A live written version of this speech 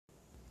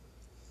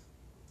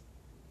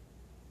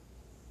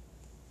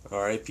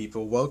Alright,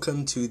 people,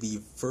 welcome to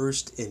the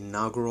first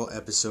inaugural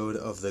episode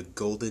of the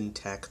Golden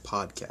Tech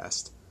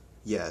Podcast.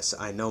 Yes,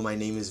 I know my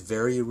name is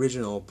very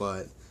original,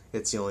 but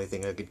it's the only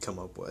thing I could come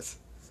up with.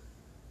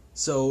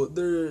 So,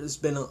 there's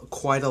been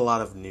quite a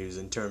lot of news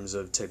in terms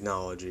of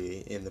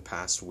technology in the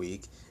past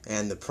week,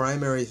 and the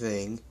primary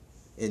thing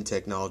in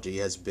technology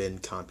has been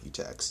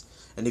Computex.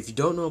 And if you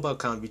don't know about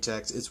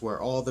Computex, it's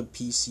where all the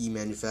PC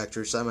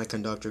manufacturers,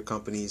 semiconductor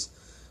companies,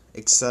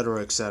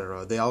 etc.,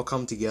 they all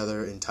come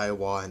together in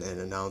Taiwan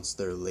and announce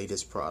their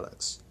latest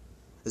products,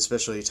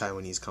 especially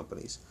Taiwanese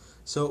companies.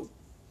 So,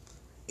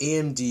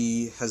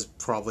 AMD has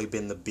probably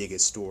been the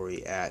biggest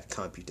story at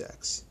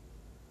Computex.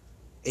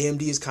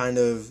 AMD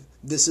is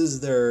this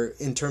is their,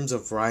 in terms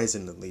of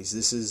Ryzen at least,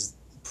 this is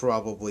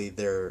probably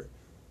their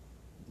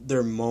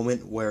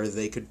moment where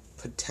they could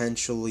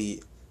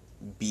potentially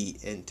beat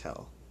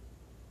Intel.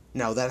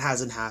 Now, that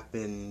hasn't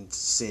happened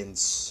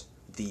since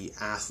the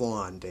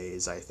Athlon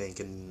days, I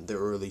think, in the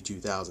early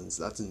 2000s.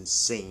 That's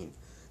insane.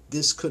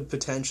 This could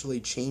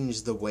potentially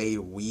change the way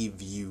we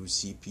view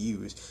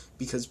CPUs,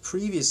 because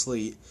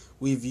previously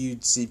we viewed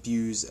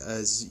CPUs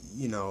as,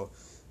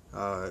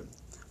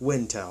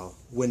 Wintel,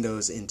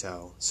 Windows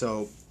Intel.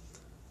 So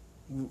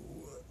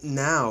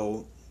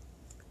now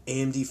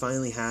AMD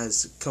finally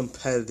has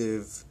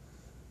competitive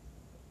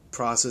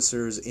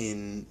processors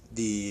in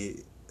the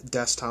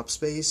desktop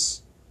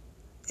space,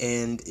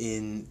 and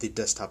in the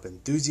desktop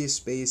enthusiast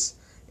space,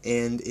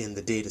 and in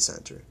the data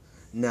center.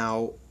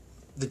 Now,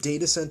 the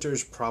data center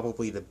is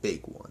probably the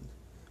big one,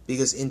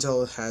 because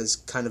Intel has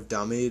kind of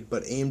dominated,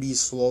 but AMD is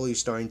slowly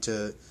starting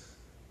to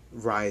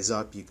rise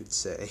up, you could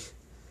say.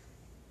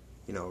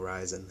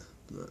 Ryzen.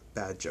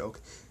 Bad joke.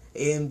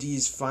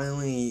 AMD's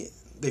finally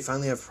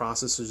have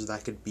processors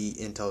that could beat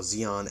Intel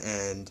Xeon,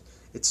 and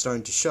it's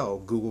starting to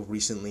show. Google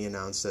recently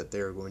announced that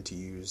they're going to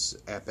use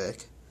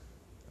EPYC.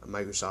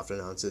 Microsoft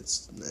announced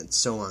it, and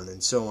so on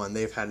and so on.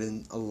 They've had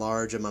a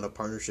large amount of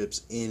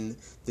partnerships in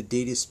the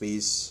data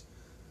space,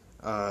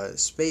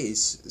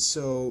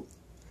 so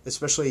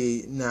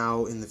especially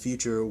now in the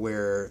future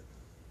where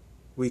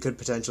we could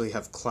potentially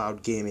have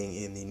cloud gaming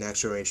in the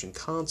next generation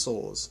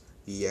consoles,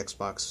 the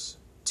Xbox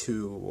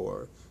 2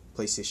 or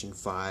PlayStation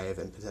 5,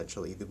 and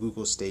potentially the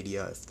Google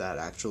Stadia, if that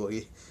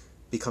actually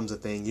becomes a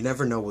thing. You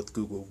never know with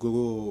Google.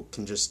 Google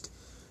can just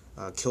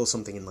kill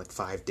something in like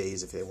 5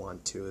 days if they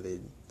want to.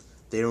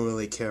 They don't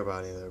really care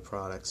about any of their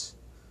products.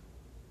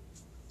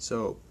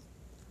 So,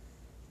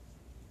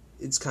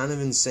 it's kind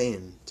of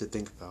insane to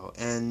think about.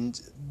 And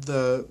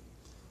the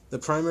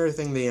primary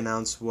thing they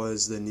announced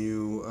was the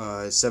new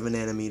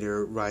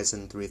 7nm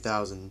Ryzen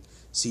 3000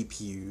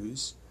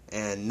 CPUs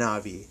and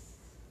Navi.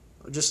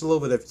 Just a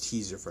little bit of a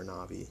teaser for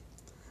Navi.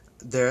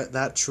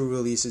 That true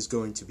release is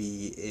going to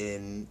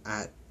be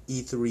at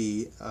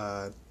E3,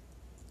 I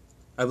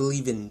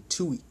believe in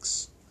 2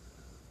 weeks.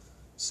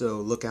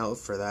 So look out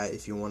for that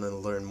if you want to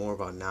learn more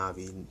about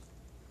Navi.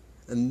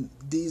 And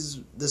this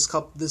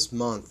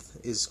month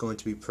is going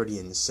to be pretty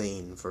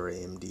insane for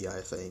AMD,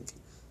 I think.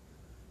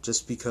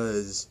 Just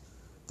because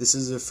this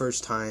is the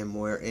first time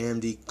where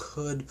AMD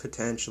could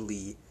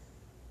potentially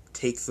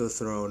take the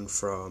throne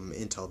from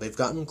Intel. They've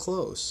gotten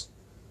close.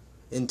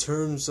 In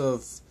terms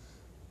of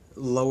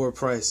lower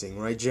pricing,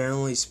 right?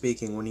 Generally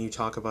speaking, when you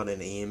talk about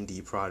an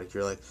AMD product,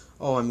 you're like,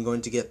 oh, I'm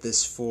going to get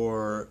this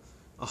for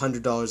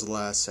 $100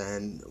 less,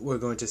 and we're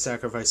going to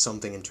sacrifice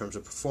something in terms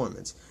of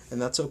performance.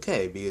 And that's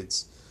okay,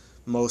 because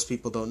most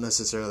people don't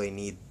necessarily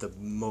need the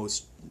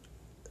most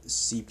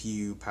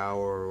CPU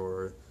power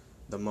or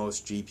the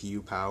most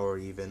GPU power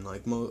even.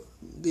 Like,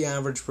 the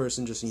average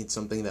person just needs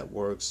something that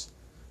works,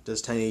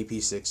 does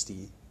 1080p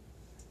 60,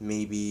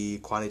 maybe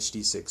Quad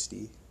HD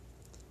 60,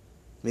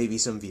 maybe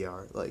some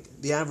VR.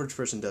 Like, the average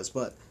person does,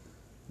 but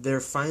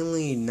they're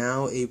finally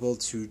now able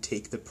to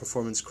take the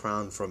performance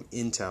crown from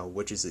Intel,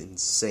 which is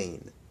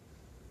insane.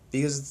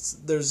 Because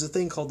there's a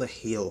thing called the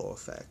halo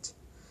effect.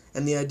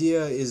 And the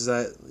idea is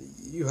that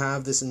you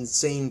have this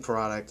insane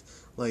product,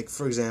 like,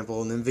 for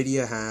example,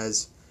 NVIDIA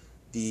has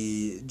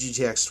the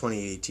GTX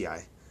 2080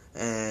 Ti,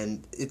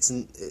 and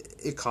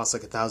it costs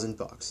like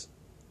 $1,000.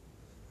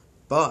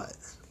 But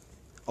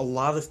a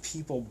lot of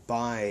people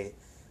buy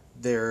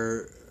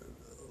their,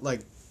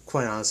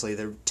 quite honestly,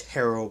 they're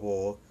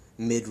terrible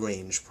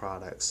mid-range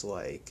products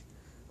like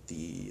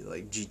the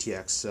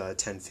GTX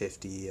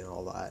 1050 and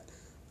all that,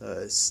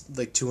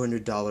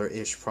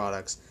 $200-ish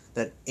products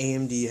that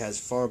AMD has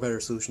far better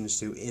solutions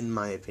to, in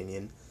my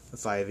opinion. The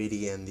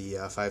 580 and the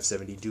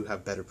 570 do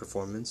have better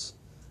performance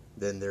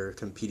than their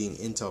competing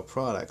Intel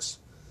products,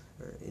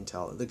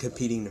 the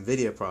competing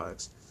NVIDIA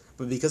products.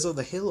 But because of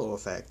the halo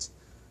effect,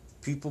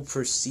 people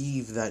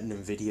perceive that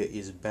NVIDIA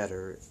is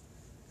better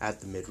at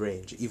the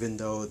mid-range. Even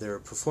though their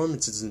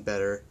performance isn't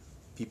better,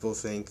 people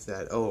think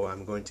that, oh,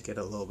 I'm going to get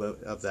a little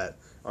bit of that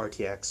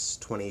RTX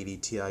 2080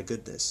 Ti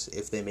goodness.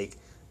 If they make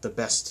the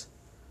best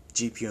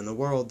GPU in the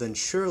world, then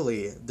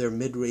surely their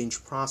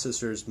mid-range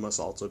processors must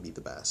also be the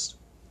best.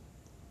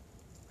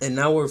 And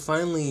now we're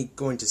finally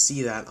going to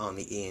see that on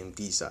the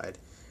AMD side,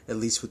 at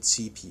least with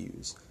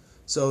CPUs.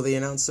 So they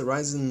announced the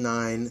Ryzen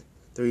 9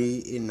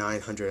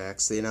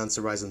 3900X. They announced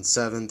the Ryzen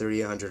 7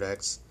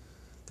 3800X,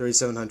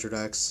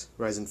 3700X,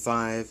 Ryzen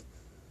 5,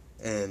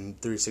 and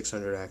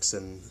 3600X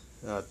and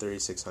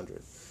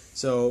 3600.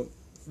 So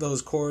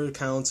those core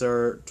counts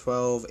are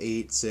 12,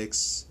 8,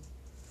 6,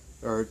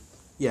 or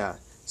yeah.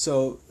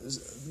 So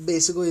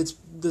basically it's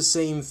the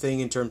same thing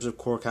in terms of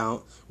core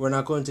count. We're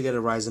not going to get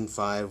a Ryzen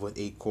 5 with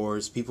 8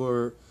 cores. People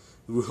are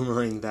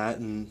rumoring that,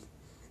 and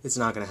it's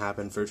not going to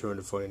happen for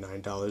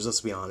 $249.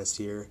 Let's be honest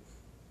here.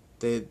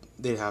 They'd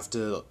have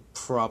to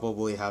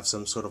probably have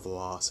some sort of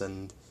loss,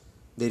 and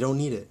they don't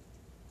need it.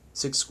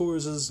 6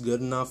 cores is good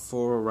enough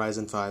for a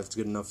Ryzen 5. It's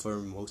good enough for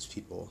most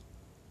people.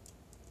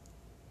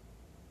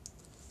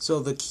 So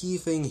the key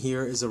thing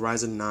here is the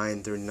Ryzen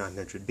 9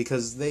 3900,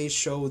 because they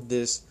showed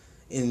this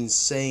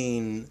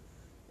insane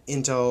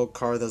Intel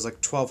card that was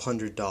like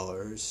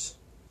 $1,200.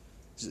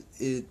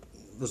 It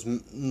was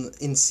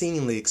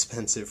insanely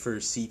expensive for a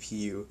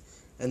CPU,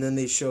 and then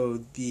they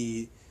showed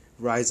the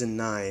Ryzen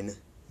 9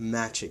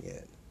 matching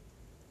it.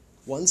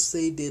 Once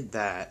they did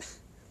that,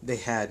 they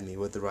had me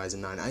with the Ryzen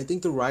 9. I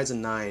think the Ryzen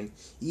 9,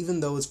 even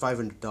though it's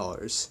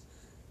 $500,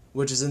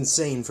 which is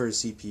insane for a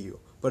CPU,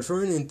 but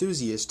for an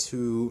enthusiast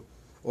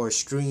or a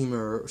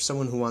streamer, or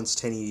someone who wants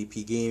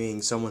 1080p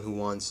gaming, someone who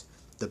wants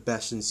the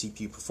best in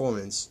CPU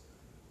performance,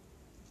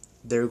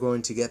 they're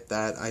going to get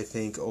that, I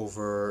think,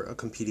 over a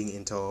competing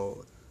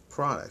Intel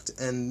product.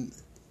 And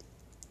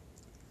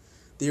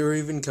they were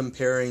even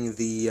comparing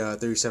the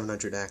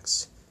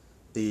 3700X,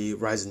 the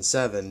Ryzen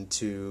 7,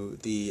 to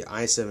the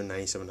i7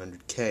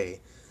 9700K,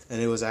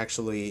 and it was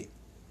actually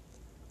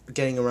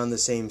getting around the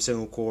same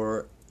single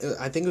core.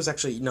 I think it was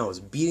actually, no, it was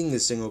beating the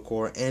single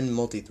core and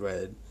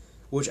multi-threaded,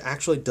 which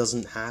actually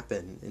doesn't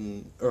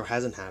happen, or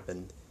hasn't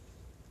happened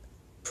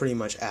pretty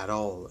much at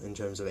all in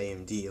terms of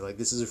AMD. Like,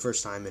 this is the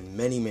first time in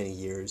many, many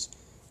years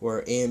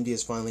where AMD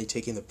is finally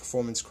taking the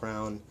performance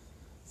crown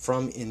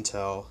from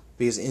Intel,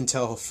 because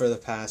Intel for the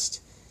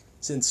past,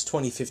 since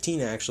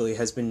 2015 actually,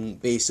 has been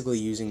basically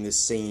using the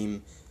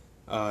same,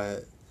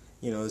 the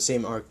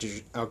same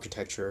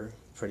architecture,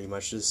 pretty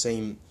much, the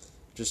same,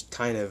 just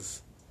kind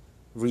of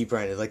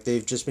rebranded. Like,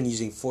 they've just been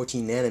using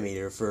 14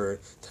 nanometer for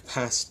the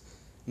past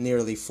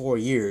nearly 4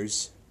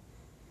 years,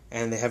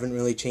 and they haven't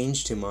really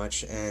changed too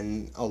much,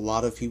 and a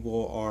lot of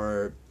people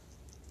are,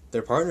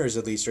 their partners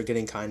at least, are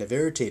getting kind of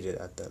irritated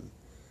at them,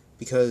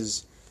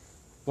 because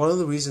one of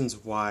the reasons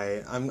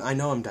why, I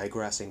know I'm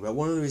digressing, but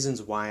one of the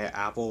reasons why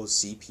Apple's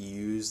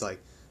CPUs,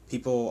 like,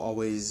 people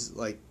always,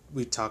 like,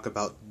 we talk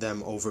about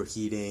them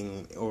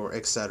overheating, or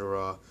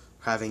etc.,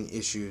 having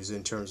issues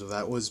in terms of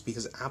that, was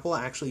because Apple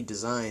actually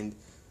designed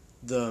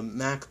the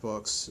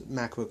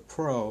MacBook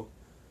Pro,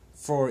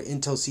 for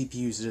Intel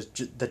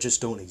CPUs that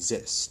just don't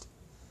exist.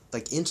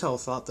 Like, Intel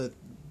thought that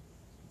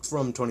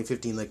from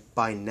 2015, like,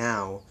 by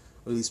now,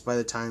 or at least by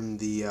the time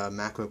the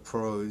MacBook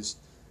Pros,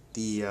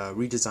 the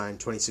redesigned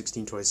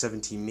 2016,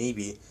 2017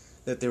 maybe,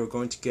 that they were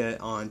going to get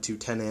on to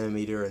 10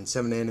 nanometer and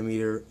 7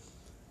 nanometer,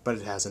 but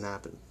it hasn't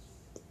happened.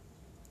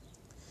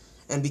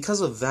 And because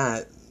of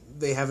that,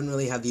 they haven't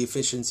really had the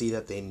efficiency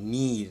that they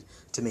need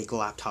to make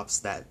laptops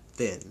that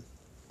thin.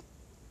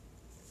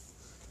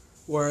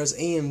 Whereas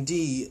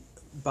AMD,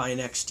 by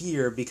next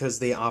year, because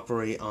they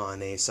operate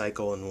on a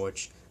cycle in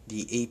which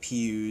the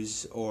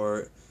APUs,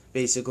 or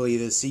basically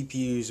the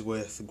CPUs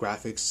with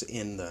graphics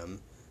in them,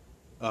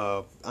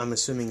 I'm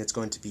assuming it's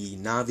going to be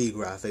Navi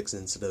graphics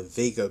instead of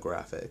Vega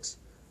graphics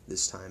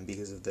this time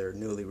because of their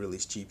newly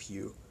released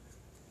GPU.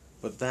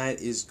 But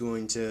that is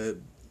going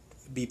to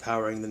be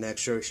powering the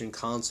next generation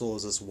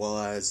consoles as well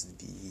as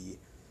the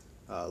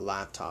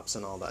laptops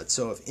and all that.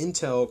 So if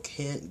Intel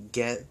can't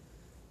get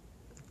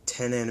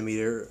 10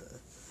 nanometer,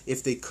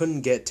 if they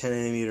couldn't get 10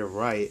 nanometer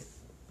right,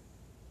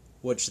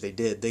 which they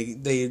did,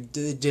 they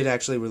did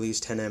actually release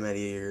 10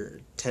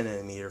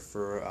 nanometer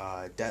for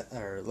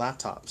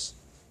laptops,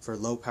 for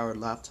low powered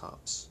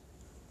laptops.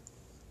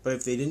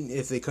 But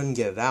if they couldn't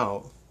get it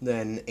out,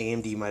 then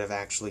AMD might have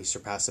actually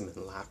surpassed them in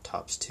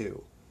laptops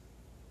too.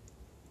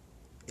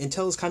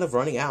 Intel is kind of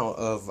running out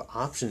of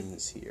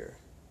options here,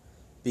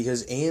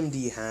 because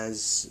AMD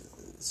has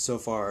so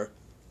far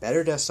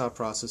better desktop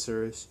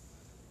processors,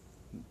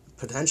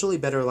 potentially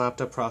better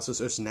laptop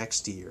processors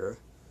next year,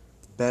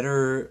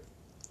 better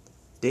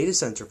data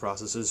center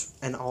processors,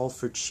 and all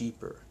for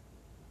cheaper.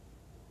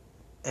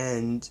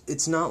 And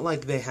it's not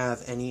like they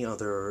have any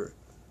other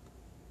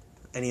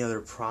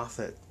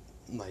profit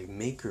like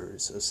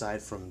makers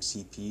aside from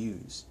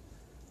CPUs.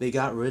 They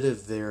got rid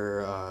of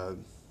their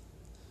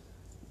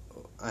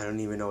I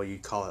don't even know what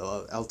you'd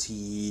call it,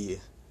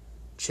 LTE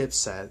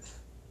chipset.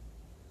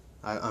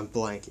 I'm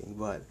blanking,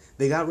 but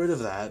they got rid of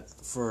that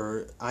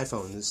for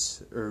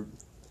iPhones, or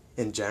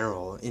in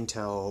general,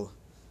 Intel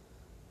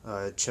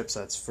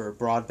chipsets for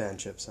broadband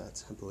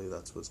chipsets. I believe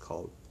that's what it's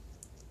called.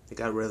 They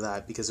got rid of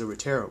that because they were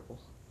terrible.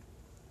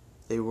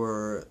 They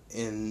were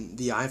in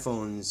the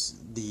iPhones,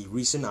 the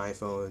recent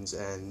iPhones,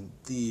 and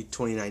the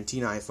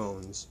 2019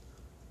 iPhones,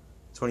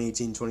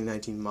 2018,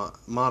 2019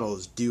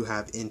 models do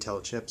have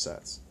Intel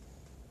chipsets.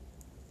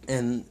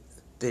 And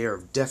they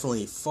are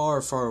definitely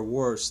far, far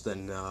worse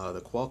than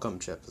the Qualcomm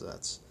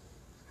chipsets.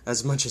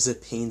 As much as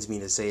it pains me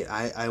to say it,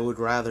 I would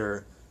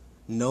rather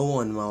no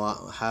one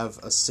will have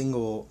a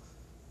single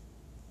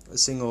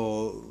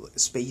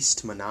space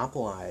to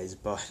monopolize,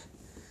 but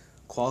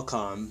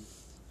Qualcomm,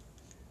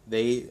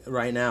 they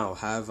right now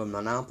have a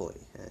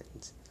monopoly,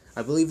 and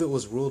I believe it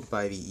was ruled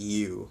by the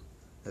EU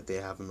that they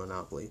have a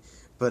monopoly.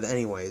 But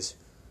anyways,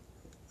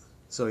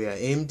 so yeah,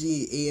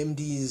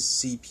 AMD's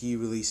CPU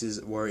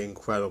releases were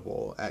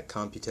incredible at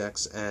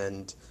Computex,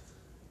 and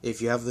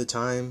if you have the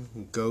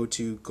time, go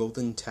to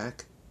Golden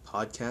Tech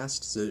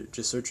Podcast. So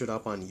just search it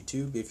up on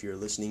YouTube if you're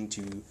listening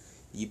to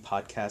the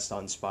podcast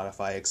on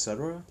Spotify,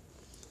 etc.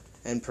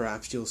 And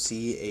perhaps you'll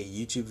see a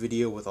YouTube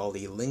video with all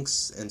the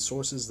links and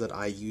sources that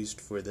I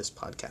used for this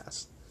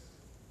podcast.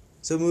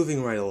 So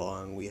moving right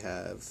along, we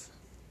have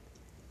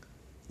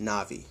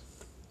Navi.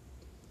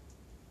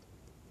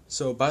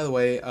 So by the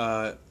way,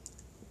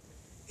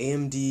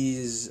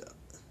 AMD's,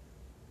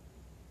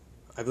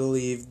 I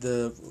believe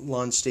the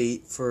launch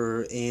date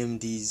for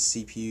AMD's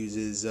CPUs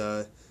is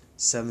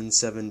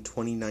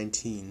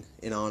 7/7/2019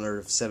 in honor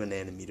of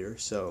 7nm,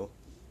 so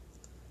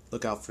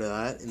look out for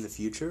that in the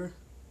future.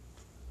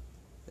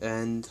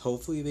 And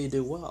hopefully they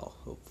do well.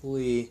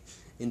 Hopefully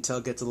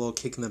Intel gets a little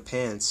kick in the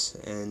pants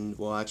and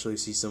we'll actually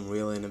see some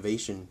real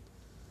innovation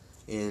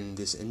in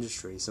this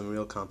industry, some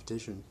real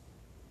competition.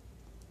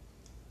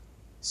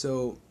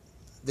 So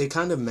they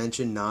kind of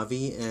mentioned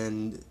Navi,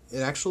 and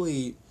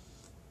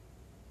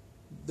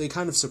they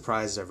kind of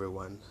surprised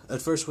everyone.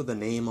 At first with the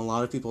name, a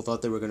lot of people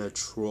thought they were going to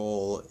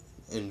troll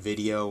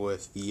NVIDIA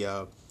with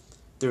the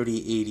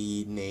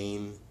 3080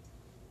 name,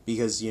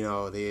 because,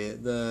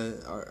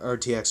 the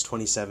RTX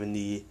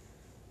 2070,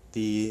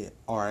 the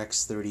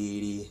RX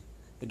 3080,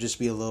 it'd just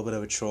be a little bit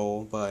of a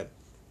troll, but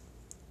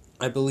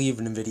I believe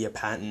NVIDIA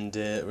patented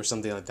it or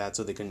something like that,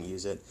 so they couldn't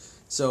use it.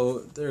 So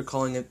they're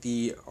calling it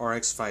the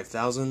RX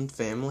 5000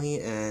 family,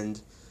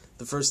 and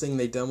the first thing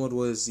they demoed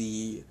was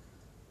the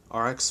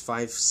RX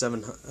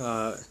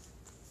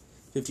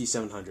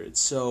 5700.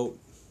 So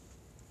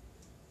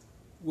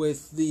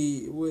with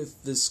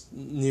this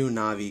new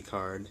Navi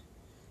card,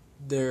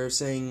 they're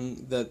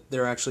saying that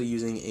they're actually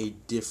using a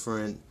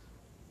different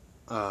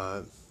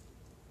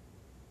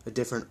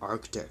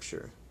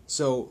architecture.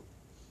 So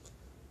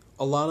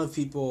a lot of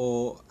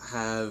people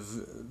have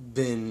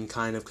been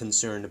kind of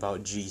concerned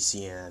about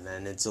GCN,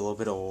 and it's a little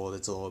bit old,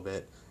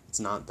 it's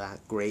not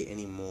that great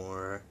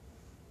anymore.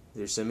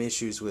 There's some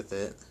issues with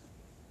it.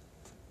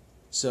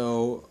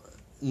 So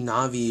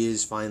Navi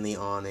is finally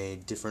on a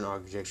different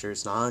architecture.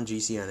 It's not on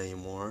GCN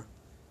anymore.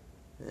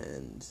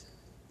 And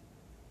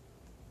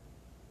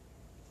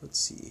let's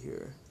see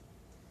here.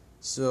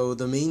 So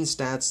the main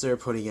stats they're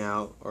putting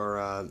out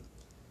are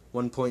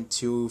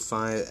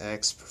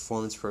 1.25x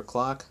performance per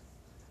clock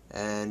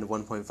and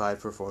 1.5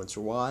 performance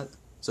per watt.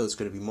 So it's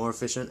going to be more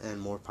efficient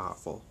and more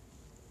powerful.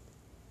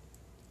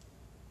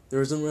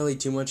 There isn't really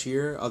too much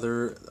here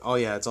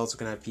it's also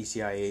going to have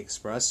PCIe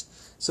Express.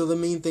 So the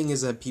main thing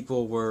is that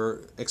people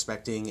were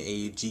expecting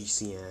a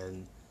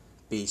GCN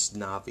based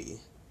Navi,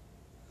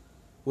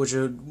 which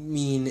would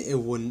mean it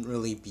wouldn't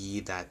really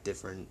be that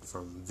different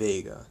from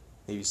Vega.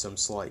 Maybe some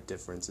slight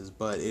differences,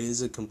 but it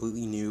is a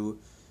completely new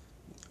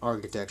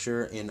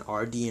architecture in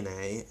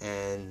RDNA,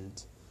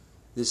 and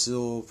this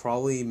will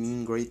probably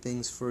mean great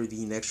things for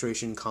the next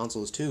generation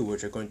consoles too,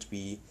 which are going to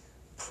be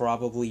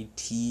probably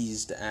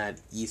teased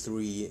at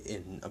E3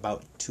 in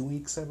about 2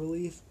 weeks, I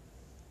believe.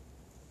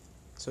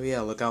 So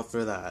yeah, look out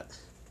for that.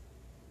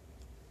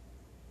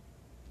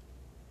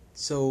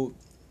 So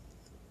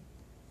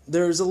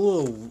there's a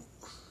little...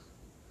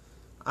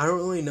 I don't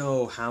really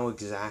know how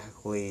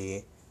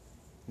exactly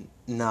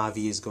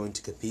Navi is going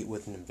to compete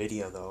with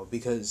NVIDIA, though,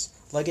 because,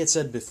 like I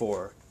said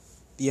before,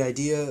 the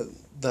idea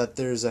that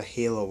there's a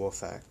halo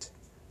effect,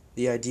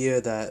 the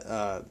idea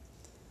that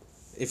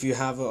if you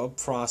have a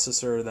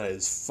processor that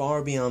is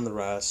far beyond the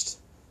rest,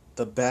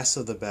 the best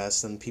of the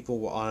best, then people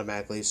will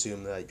automatically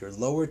assume that your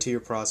lower tier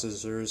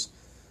processors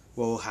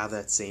will have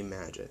that same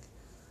magic.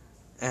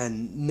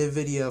 And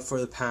NVIDIA,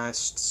 for the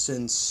past,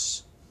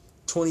 since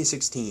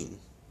 2016,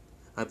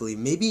 I believe,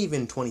 maybe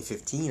even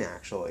 2015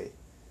 actually.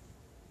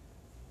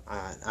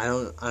 I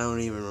don't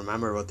even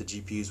remember what the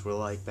GPUs were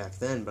like back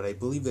then, but I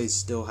believe they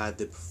still had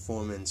the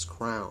performance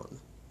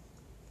crown.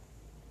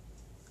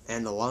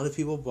 And a lot of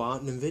people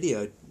bought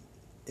NVIDIA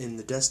in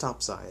the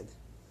desktop side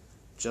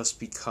just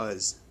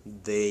because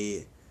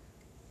they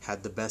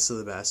had the best of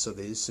the best, so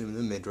they assumed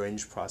the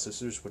mid-range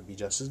processors would be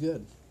just as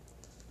good.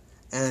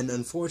 And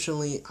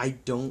unfortunately, I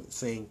don't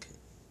think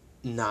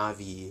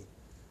Navi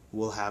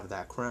will have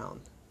that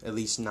crown, at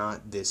least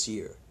not this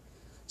year.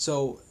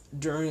 So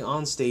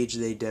on stage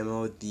they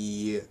demoed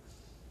the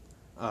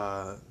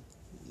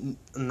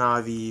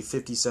Navi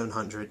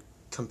 5700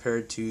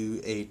 compared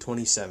to a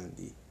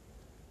 2070.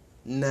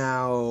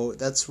 Now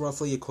that's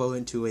roughly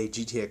equivalent to a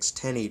GTX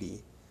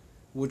 1080,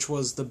 which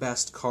was the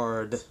best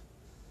card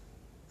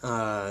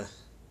 5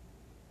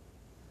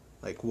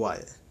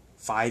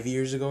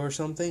 years ago or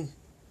something?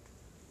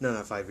 No,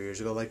 not 5 years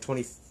ago, like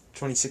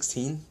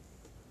 2016,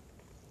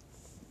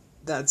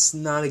 that's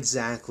not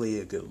exactly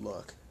a good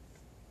look.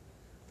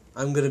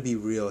 I'm gonna be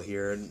real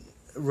here.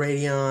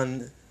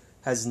 Radeon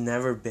has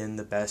never been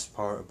the best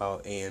part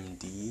about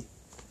AMD.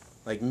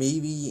 Like,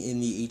 maybe in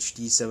the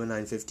HD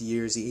 7950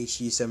 years, the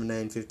HD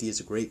 7950 is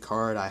a great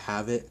card. I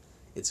have it.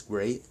 It's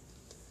great.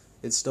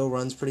 It still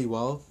runs pretty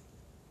well.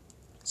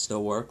 It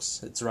still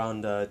works. It's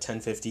around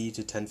 1050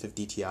 to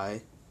 1050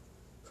 Ti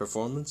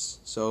performance.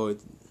 So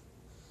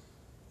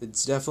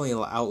it's definitely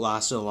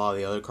outlasted a lot of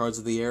the other cards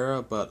of the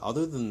era. But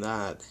other than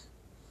that,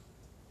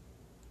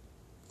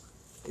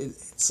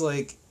 it's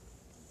like,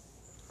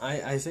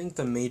 I think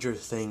the major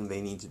thing they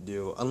need to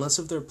do, unless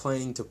if they're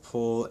planning to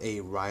pull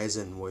a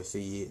Ryzen with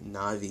the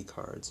Navi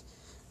cards,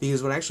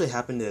 because what actually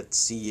happened at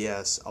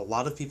CES, a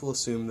lot of people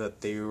assumed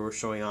that they were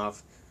showing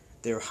off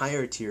their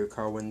higher tier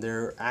card when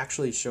they're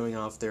actually showing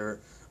off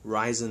their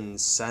Ryzen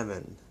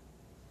 7,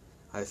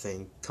 I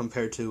think,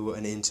 compared to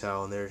an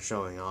Intel, and they're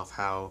showing off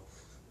how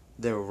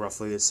they were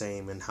roughly the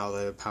same and how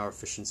the power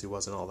efficiency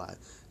was and all that.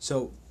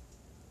 So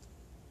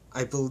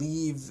I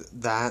believe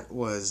that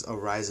was a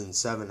Ryzen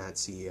 7 at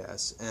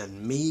CES,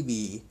 and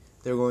maybe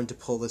they're going to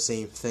pull the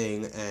same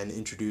thing and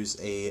introduce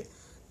a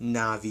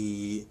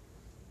Navi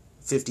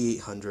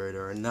 5800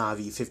 or a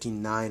Navi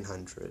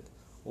 5900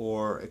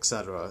 or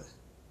etc.,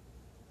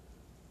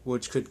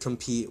 which could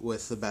compete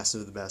with the best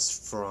of the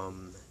best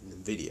from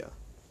NVIDIA.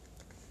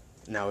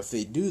 Now, if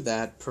they do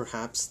that,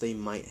 perhaps they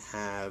might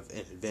have an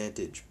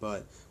advantage,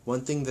 but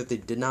one thing that they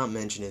did not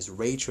mention is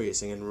ray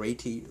tracing, and ray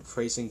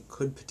tracing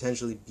could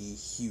potentially be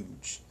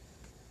huge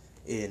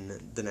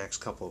in the next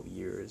couple of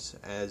years,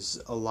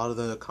 as a lot of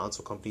the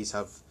console companies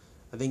have,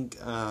 I think,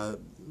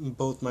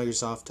 both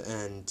Microsoft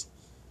and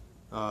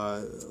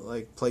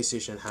like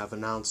PlayStation have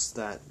announced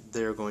that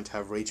they're going to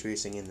have ray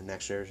tracing in the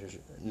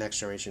next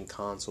generation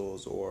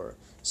consoles or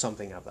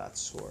something of that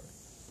sort.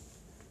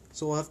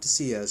 So we'll have to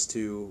see as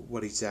to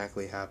what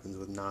exactly happens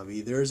with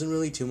Navi. There isn't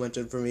really too much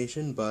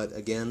information, but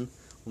again,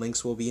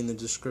 links will be in the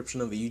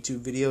description of the YouTube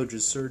video.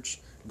 Just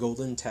search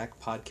Golden Tech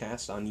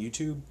Podcast on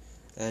YouTube,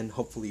 and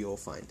hopefully you'll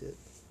find it.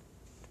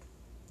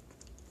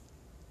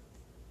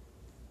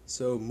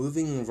 So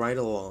moving right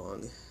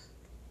along,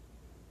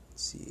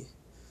 let's see.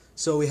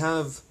 So we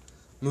have,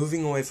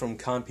 moving away from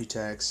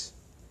Computex,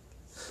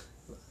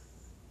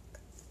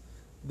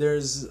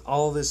 there's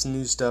all this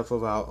new stuff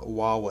about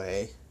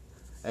Huawei.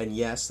 And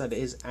yes, that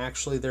is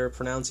actually their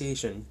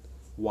pronunciation,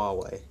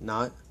 Huawei,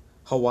 not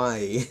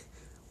Hawaii,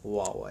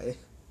 Huawei.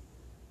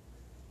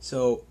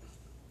 So,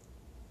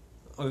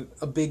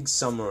 a big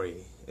summary,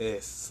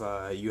 if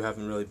you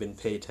haven't really been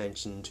paying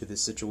attention to this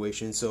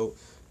situation. So,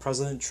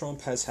 President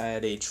Trump has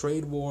had a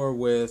trade war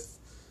with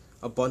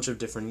a bunch of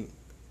different,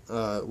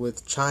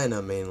 with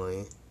China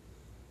mainly,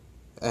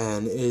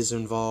 and is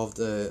involved,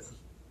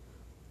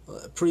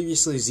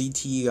 previously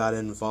ZTE got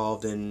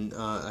involved in,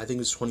 I think it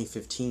was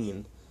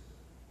 2015,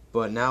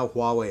 but now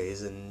Huawei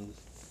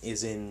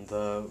is in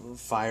the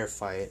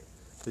firefight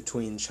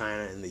between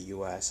China and the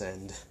US,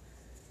 and,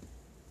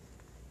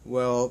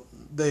 well,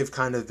 they've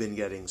kind of been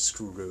getting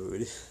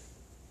screwed.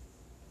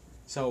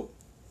 So,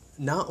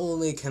 not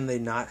only can they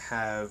not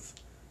have,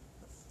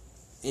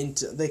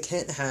 they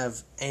can't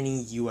have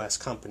any US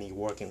company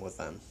working with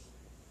them.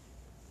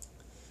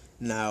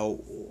 Now,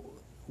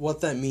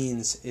 what that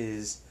means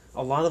is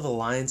a lot of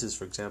alliances,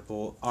 for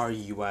example, are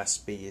US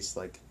based,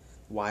 like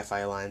Wi-Fi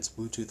alliance,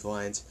 Bluetooth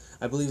alliance.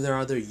 I believe there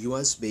are either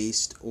US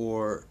based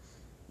or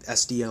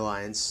SD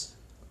alliance.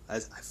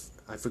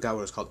 I forgot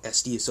what it's called,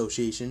 SD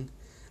Association.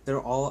 They're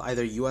all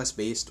either US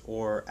based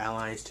or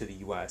allies to the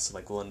US,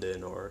 like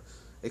London or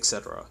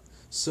etc.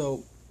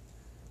 So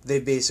they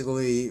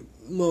basically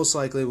most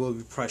likely will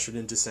be pressured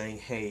into saying,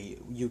 hey,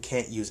 you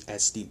can't use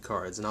SD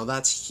cards. Now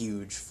that's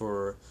huge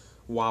for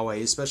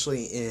Huawei,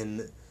 especially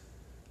in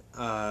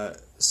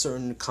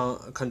certain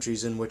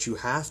countries in which you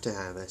have to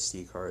have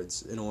SD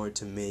cards in order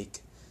to make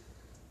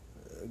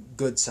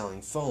good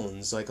selling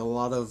phones. Like a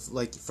lot of,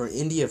 like for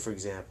India, for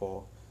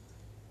example,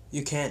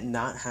 you can't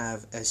not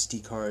have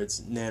SD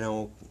cards,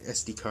 nano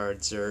SD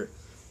cards, or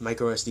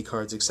micro SD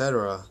cards,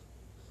 etc.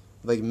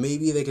 Like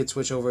maybe they could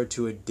switch over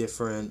to a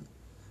different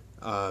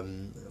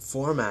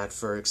format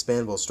for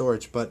expandable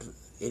storage, but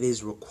it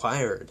is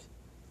required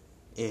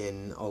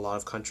in a lot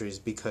of countries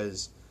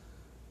because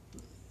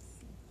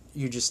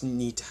you just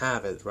need to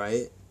have it,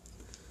 right?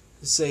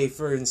 Say,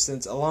 for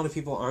instance, a lot of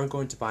people aren't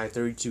going to buy a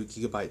 32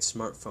 gigabyte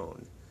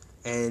smartphone,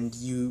 and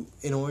you,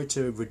 in order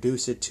to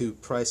reduce it to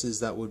prices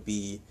that would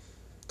be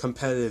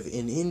competitive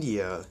in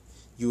India,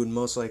 you would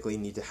most likely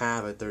need to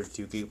have a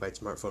 32 gigabyte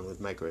smartphone with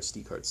micro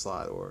SD card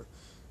slot or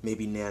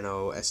maybe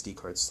nano SD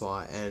card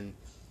slot, and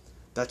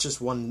that's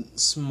just one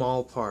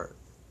small part.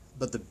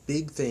 But the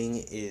big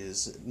thing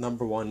is,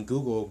 number one,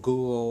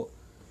 Google,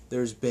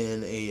 there's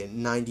been a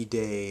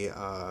 90-day,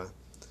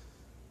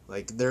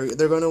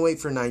 they're going to wait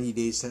for 90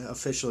 days to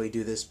officially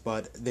do this,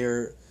 but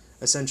they're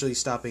essentially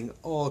stopping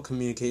all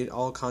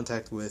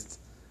contact with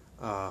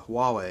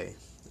Huawei.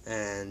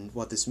 And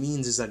what this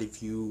means is that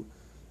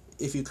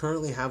if you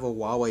currently have a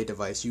Huawei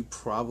device, you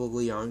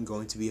probably aren't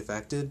going to be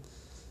affected.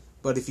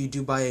 But if you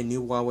do buy a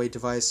new Huawei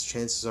device,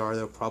 chances are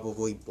they'll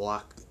probably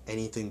block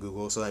anything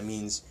Google. So that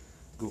means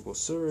Google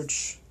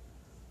Search,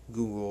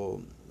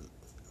 Google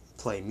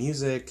Play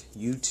Music,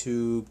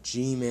 YouTube,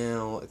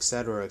 Gmail,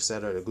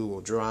 etc.,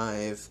 Google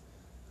Drive.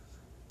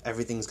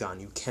 Everything's gone.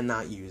 You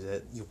cannot use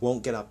it. You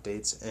won't get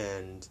updates,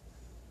 and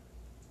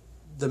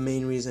the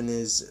main reason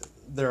is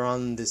they're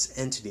on this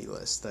entity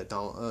list that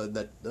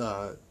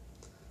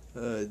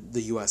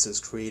the U.S. has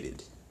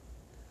created.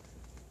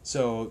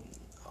 So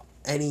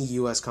any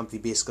U.S. company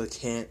basically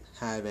can't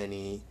have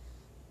any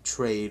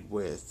trade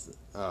with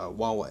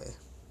Huawei.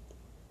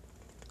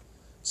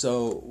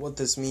 So what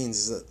this means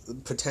is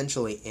that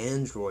potentially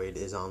Android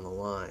is on the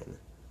line.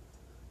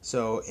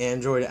 So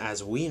Android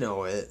as we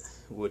know it,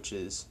 which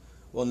is,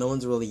 well, no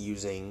one's really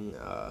using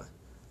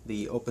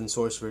the open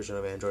source version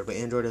of Android, but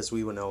Android as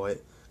we would know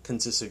it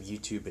consists of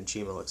YouTube and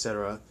Gmail,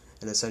 etc.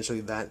 And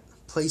essentially that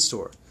Play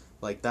Store,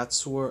 like that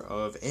store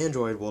of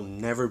Android, will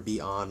never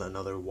be on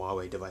another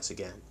Huawei device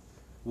again,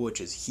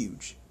 which is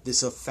huge.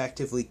 This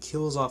effectively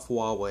kills off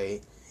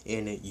Huawei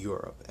in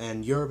Europe,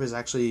 and Europe is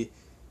actually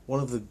one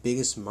of the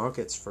biggest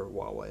markets for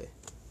Huawei.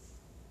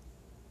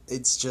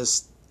 It's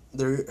just,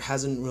 there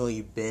hasn't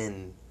really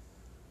been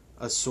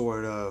a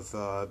sort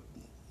of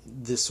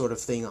this sort of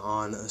thing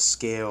on a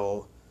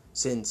scale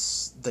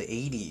since the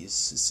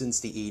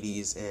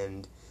 80s,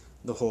 and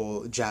the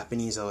whole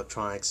Japanese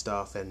electronic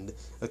stuff, and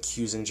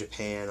accusing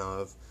Japan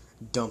of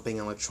dumping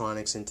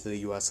electronics into the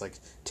US, like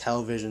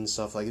television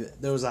stuff, like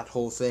there was that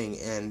whole thing,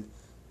 and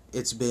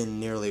it's been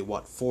nearly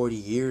 40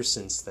 years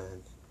since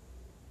then.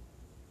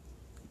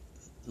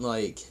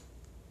 Like,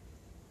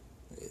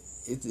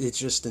 it's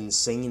just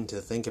insane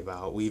to think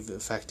about. We've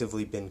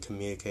effectively been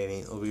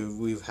communicating,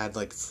 we've had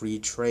like free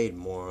trade,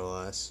 more or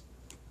less.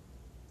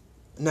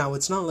 Now,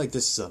 it's not like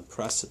this is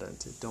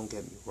unprecedented, don't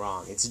get me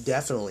wrong. It's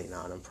definitely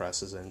not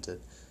unprecedented.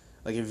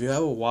 Like, if you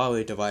have a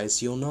Huawei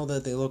device, you'll know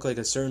that they look like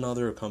a certain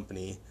other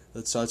company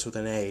that starts with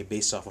an A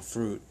based off of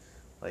fruit.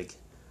 Like,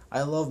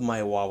 I love my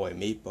Huawei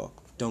MateBook,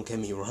 don't get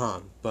me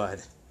wrong,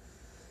 but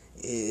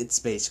it's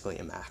basically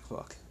a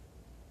MacBook.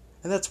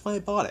 And that's why I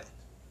bought it.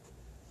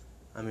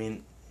 I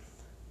mean,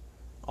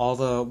 all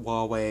the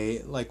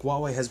Huawei, like,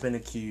 Huawei has been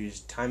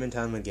accused time and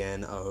time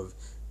again of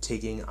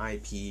taking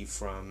IP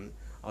from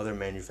other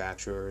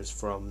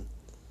manufacturers,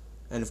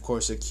 and of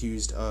course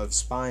accused of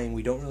spying.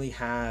 We don't really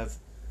have,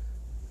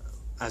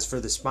 as for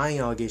the spying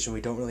allegation,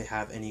 we don't really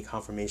have any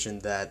confirmation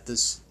that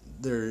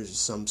there's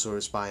some sort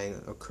of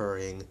spying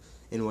occurring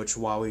in which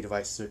Huawei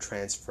devices are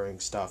transferring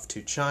stuff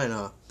to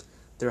China.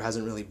 There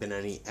hasn't really been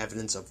any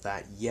evidence of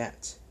that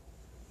yet.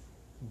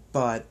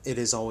 But it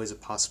is always a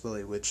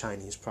possibility with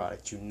Chinese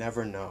products. You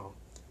never know.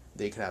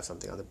 They could have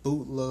something on the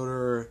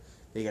bootloader,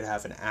 they could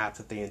have an app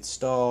that they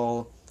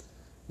install,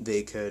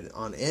 they could,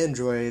 on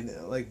Android,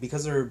 like,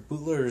 because their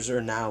bootloaders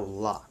are now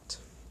locked.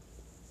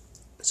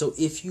 So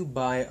if you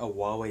buy a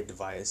Huawei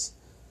device,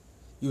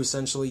 you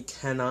essentially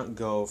cannot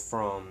go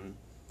from,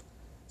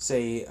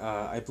 say,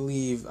 I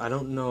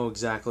don't know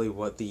exactly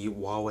what the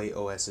Huawei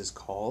OS is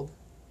called,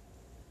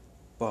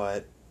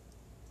 but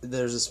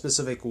there's a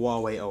specific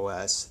Huawei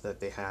OS that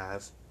they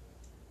have,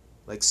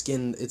 like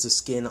it's a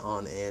skin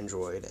on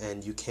Android,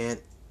 and you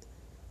can't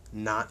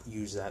not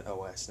use that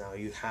OS now.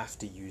 You have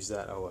to use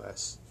that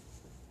OS.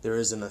 There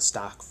isn't a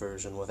stock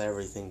version with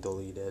everything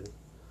deleted.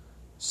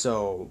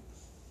 So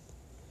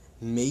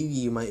maybe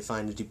you might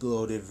find a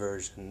debloated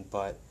version,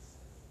 but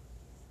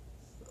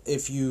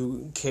if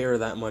you care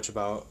that much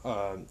about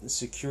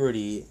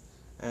security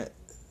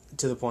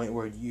to the point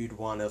where you'd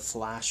want to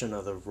flash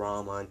another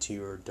ROM onto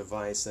your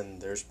device, then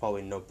there's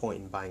probably no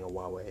point in buying a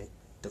Huawei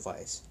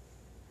device.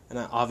 And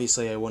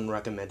obviously I wouldn't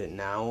recommend it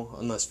now,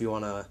 unless you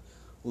want to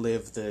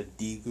live the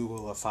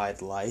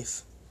de-Googleified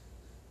life.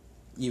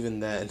 Even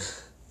then,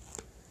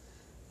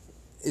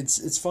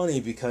 it's funny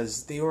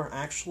because they were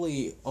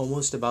actually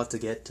almost about to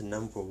get to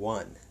number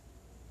one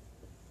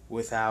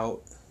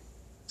without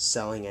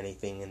selling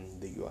anything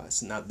in the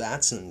US. Now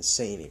that's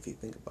insane if you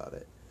think about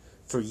it.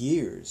 For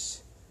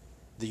years,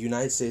 the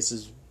United States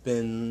has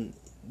been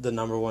the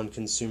number one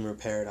consumer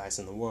paradise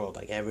in the world.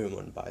 Like,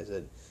 everyone buys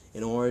it.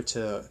 In order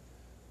to,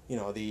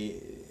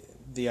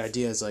 the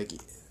idea is, like,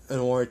 in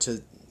order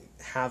to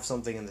have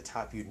something in the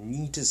top, you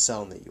need to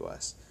sell in the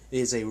U.S. It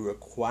is a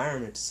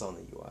requirement to sell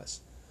in the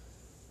U.S.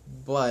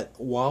 But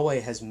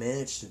Huawei has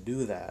managed to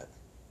do that.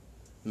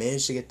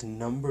 Managed to get to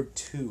number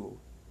 2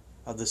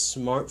 of the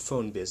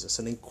smartphone business,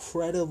 an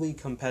incredibly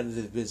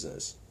competitive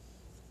business,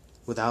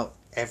 without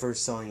ever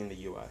selling in the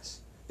U.S.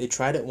 They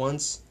tried it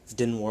once,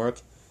 didn't work.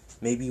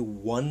 Maybe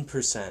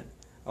 1%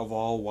 of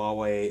all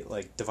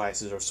Huawei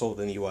devices are sold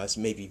in the US,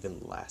 maybe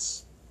even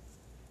less.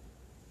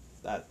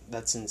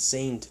 That's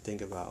insane to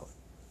think about.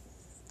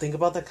 Think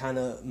about the kind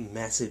of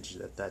message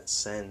that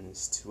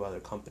sends to other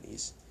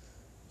companies,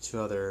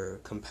 to other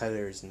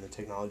competitors in the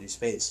technology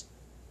space.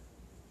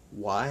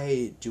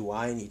 Why do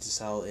I need to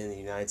sell in the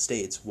United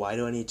States? Why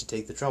do I need to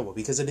take the trouble?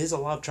 Because it is a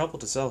lot of trouble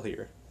to sell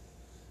here.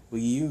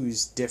 We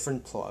use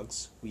different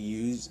plugs. We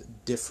use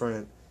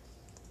different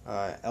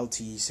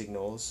LTE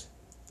signals.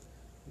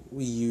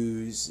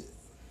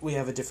 We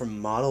have a different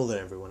model than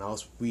everyone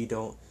else.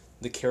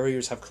 The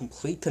carriers have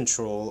complete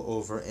control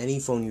over any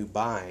phone you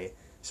buy,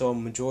 so a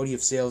majority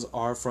of sales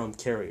are from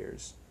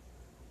carriers.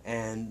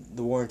 And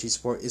the warranty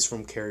support is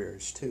from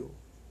carriers too.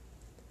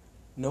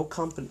 No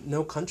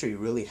country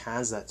really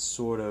has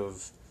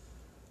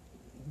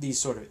these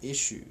sort of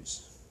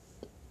issues.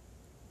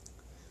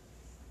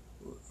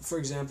 For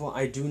example,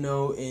 I do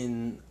know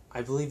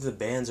I believe the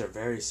bands are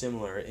very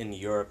similar in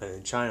Europe and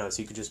in China,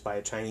 so you could just buy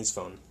a Chinese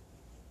phone.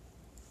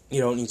 You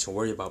don't need to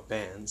worry about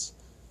bands.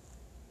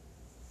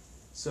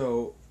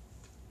 So,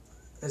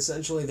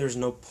 essentially, there's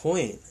no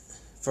point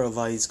for a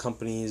lot of these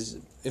companies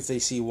if they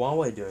see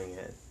Huawei doing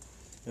it.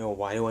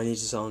 Why do I need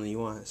to sell in the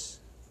U.S.?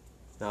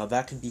 Now,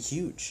 that could be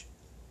huge.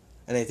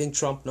 And I think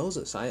Trump knows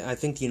this. I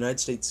think the United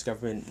States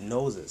government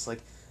knows this.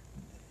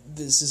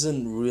 This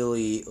isn't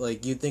really,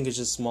 you'd think it's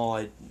just a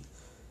small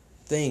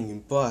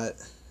thing, but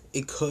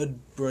it could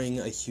bring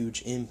a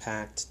huge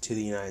impact to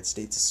the United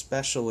States,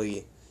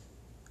 especially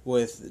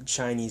with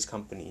Chinese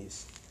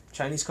companies.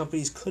 Chinese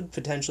companies could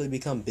potentially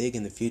become big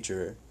in the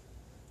future.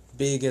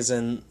 Big as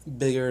in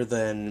bigger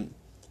than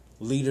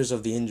leaders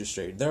of the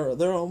industry.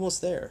 They're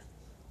almost there.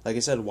 Like I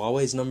said,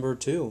 Huawei's number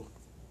 2.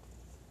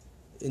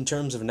 In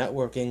terms of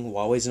networking,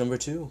 Huawei's number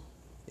 2.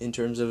 In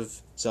terms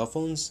of cell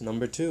phones,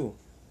 number 2.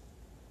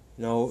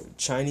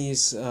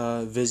 Chinese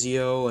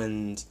Vizio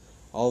and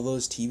all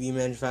those TV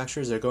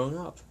manufacturers are going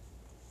up.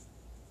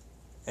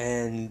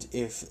 And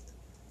if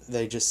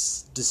they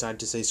just decide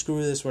to say,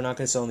 screw this, we're not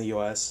going to sell in the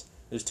U.S.,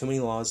 there's too many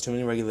laws, too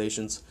many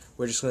regulations,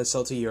 we're just going to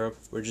sell to Europe,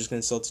 we're just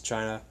going to sell to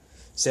China,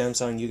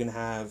 Samsung, you can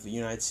have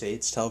United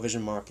States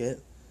television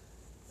market.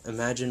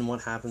 Imagine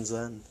what happens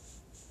then.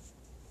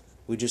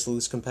 We just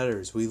lose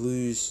competitors. We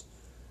lose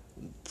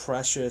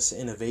precious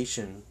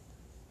innovation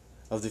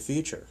of the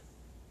future,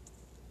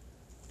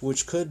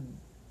 which could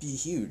be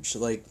huge.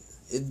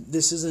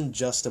 This isn't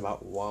just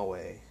about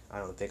Huawei, I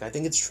don't think. I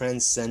think it's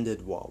transcended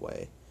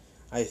Huawei.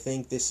 I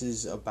think this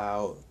is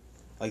about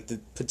the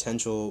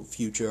potential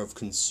future of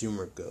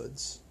consumer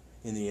goods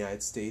in the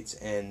United States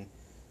and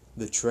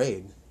the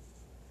trade.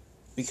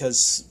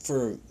 Because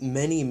for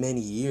many,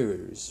 many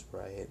years,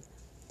 right,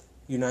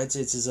 United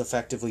States has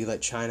effectively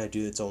let China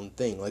do its own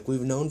thing.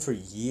 We've known for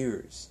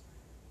years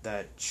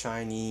that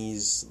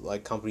Chinese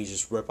companies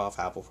just rip off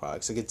Apple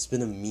products. It's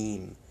been a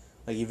meme.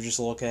 If you just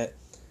look at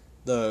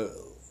even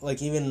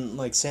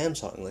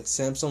Samsung.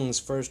 Samsung's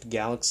first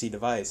Galaxy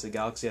device, the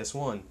Galaxy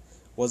S1,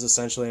 was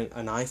essentially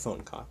an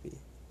iPhone copy.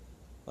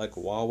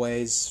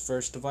 Huawei's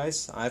first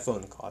device,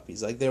 iPhone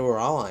copies. They were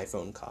all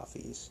iPhone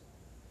copies.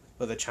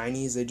 But the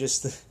Chinese, they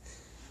just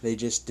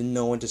didn't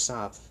know when to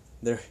stop.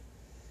 Their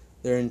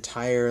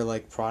entire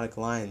product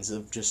lines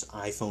of just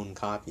iPhone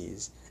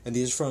copies. And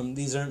these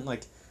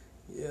aren't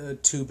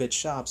 2-bit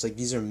shops.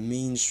 These are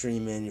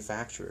mainstream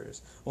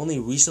manufacturers. Only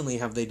recently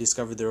have they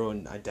discovered their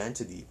own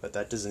identity, but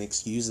that doesn't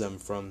excuse them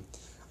from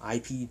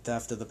IP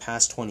theft of the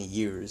past 20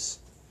 years.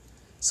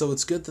 So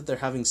it's good that they're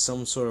having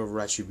some sort of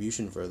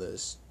retribution for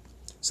this.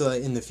 So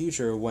that in the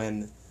future,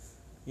 when,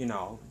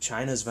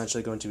 China's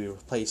eventually going to be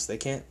replaced, they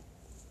can't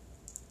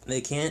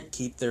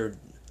keep their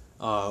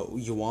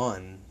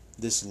yuan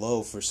this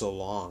low for so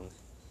long.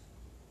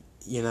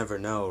 You never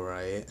know,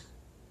 right?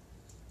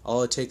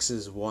 All it takes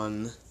is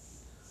one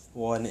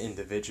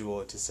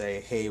individual to say,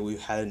 hey,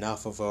 we've had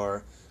enough of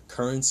our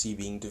currency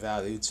being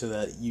devalued so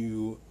that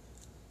you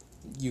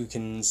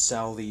can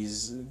sell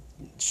these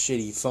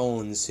shitty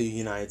phones to the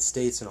United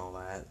States and all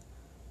that.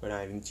 We're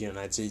not even to the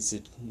United States,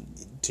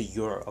 to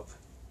Europe.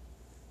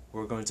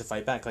 We're going to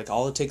fight back.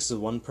 All it takes is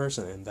one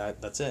person, and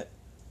that's it.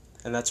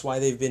 And that's why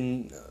they've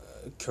been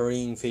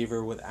currying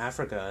favor with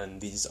Africa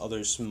and these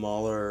other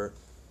smaller,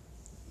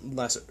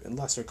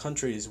 lesser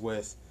countries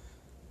with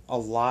a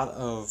lot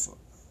of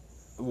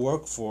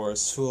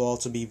workforce who will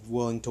also be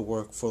willing to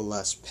work for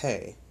less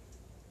pay.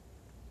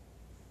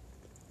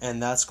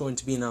 And that's going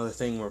to be another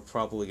thing we're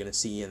probably going to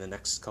see in the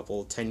next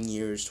 10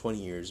 years,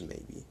 20 years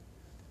maybe.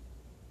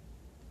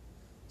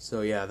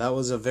 So yeah, that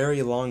was a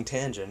very long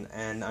tangent,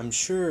 and I'm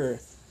sure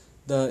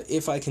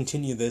if I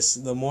continue this,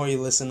 the more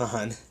you listen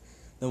on,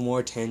 the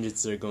more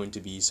tangents there are going to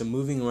be. So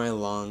moving right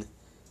along,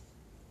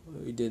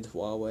 we did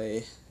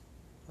Huawei.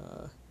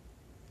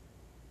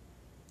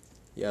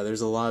 Yeah,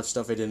 there's a lot of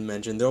stuff I didn't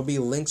mention. There'll be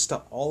links to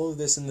all of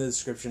this in the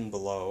description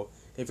below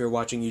if you're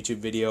watching YouTube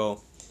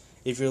video.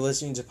 If you're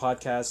listening to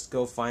podcasts,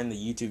 go find the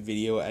YouTube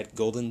video at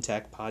Golden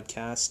Tech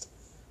Podcast.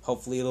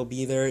 Hopefully it'll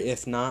be there.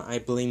 If not, I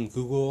blame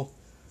Google,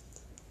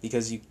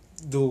 because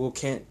Google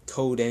can't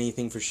code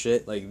anything for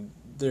shit.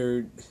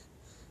 Their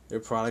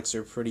products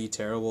are pretty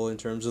terrible in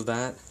terms of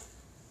that,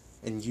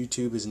 and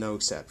YouTube is no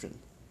exception.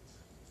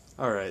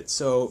 Alright,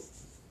 so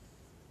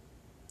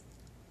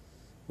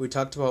we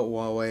talked about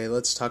Huawei.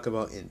 Let's talk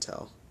about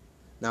Intel.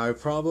 Now,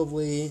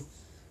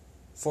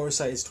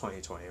 foresight is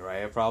 2020,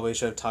 right? I probably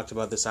should have talked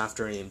about this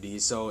after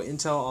AMD. So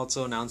Intel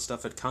also announced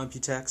stuff at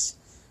Computex,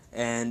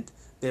 and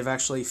they've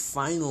actually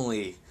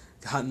finally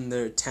gotten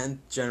their 10th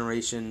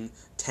generation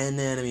 10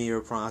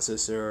 nanometer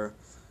processor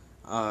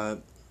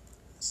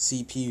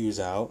CPUs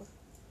out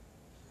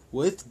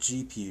with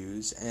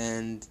GPUs,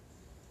 and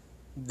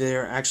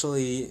they're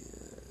actually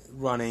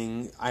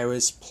running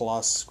Iris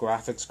Plus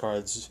graphics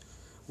cards,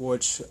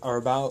 which are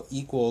about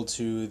equal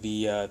to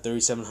the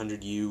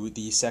 3700U,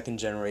 the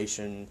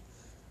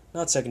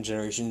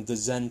the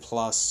Zen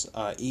Plus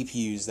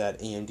APUs that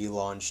AMD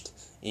launched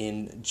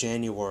in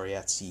January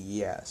at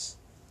CES.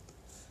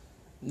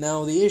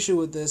 Now, the issue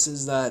with this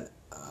is that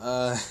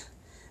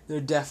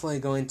they're definitely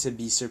going to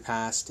be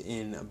surpassed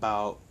in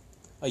about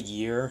a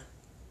year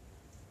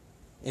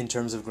in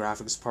terms of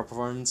graphics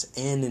performance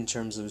and in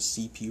terms of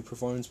CPU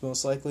performance,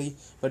 most likely.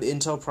 But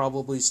Intel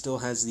probably still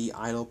has the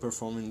idle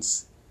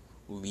performance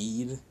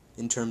lead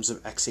in terms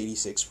of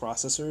x86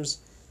 processors.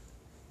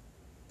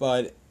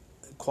 But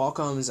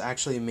Qualcomm has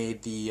actually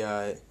made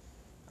the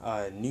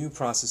new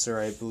processor.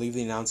 I believe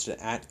they announced it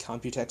at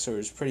Computex, or it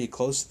was pretty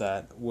close to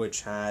that,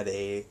 which had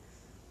a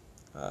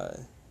I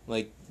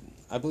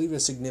believe a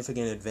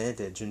significant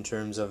advantage in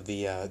terms of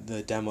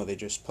the demo they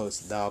just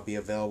posted. That'll be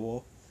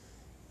available.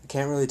 I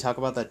can't really talk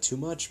about that too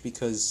much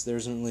because there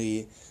isn't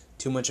really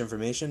too much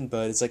information,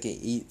 but it's like an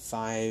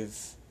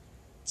 85CX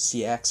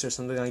or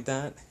something like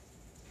that.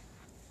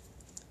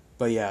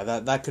 But yeah,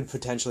 that could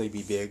potentially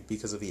be big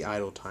because of the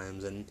idle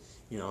times, and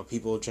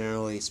people,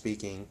 generally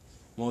speaking,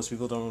 most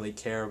people don't really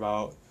care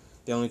about.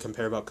 They only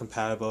care about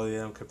compatibility. They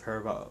don't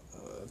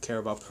care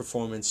about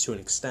performance to an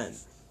extent,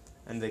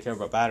 and they care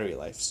about battery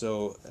life.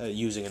 So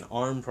using an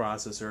ARM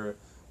processor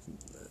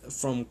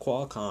from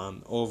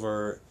Qualcomm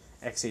over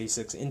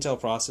x86 Intel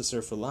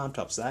processor for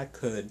laptops, that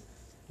could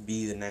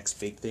be the next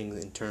big thing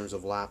in terms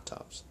of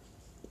laptops.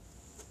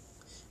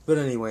 But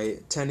anyway,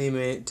 10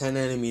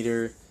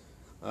 nanometer,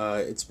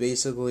 it's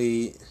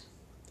basically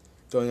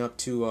going up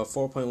to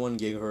 4.1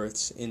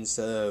 gigahertz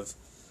instead of.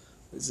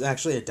 It's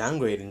actually a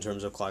downgrade in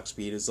terms of clock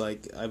speed. It's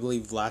like, I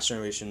believe last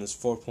generation is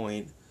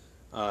 4.6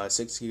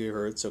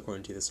 gigahertz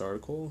according to this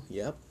article.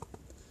 Yep.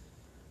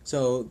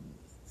 So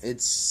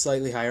it's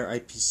slightly higher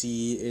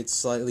IPC. It's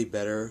slightly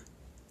better,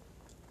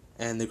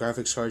 and the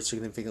graphics card is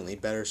significantly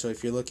better. So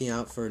if you're looking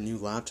out for a new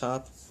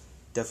laptop,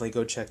 definitely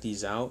go check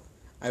these out.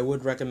 I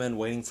would recommend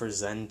waiting for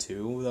Zen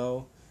 2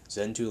 though.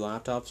 Zen 2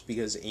 laptops,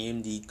 because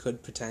AMD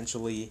could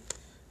potentially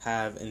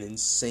have an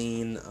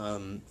insane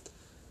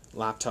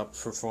laptop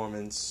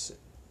performance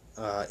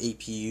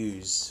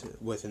APUs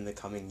within the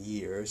coming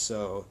year.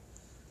 So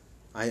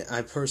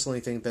I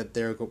personally think that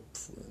they're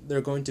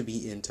going to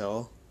be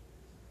Intel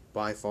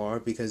by far,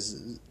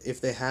 because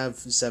if they have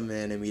 7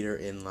 nanometer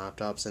in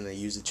laptops and they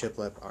use a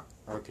chiplet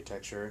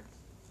architecture,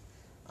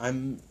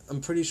 I'm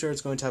pretty sure it's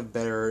going to have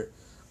better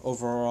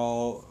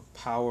overall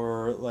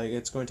power,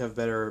 it's going to have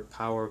better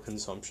power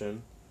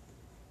consumption,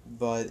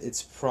 but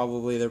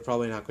they're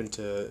probably not going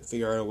to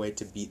figure out a way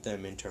to beat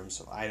them in terms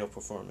of idle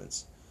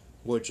performance,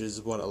 which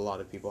is what a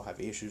lot of people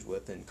have issues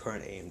with in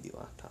current AMD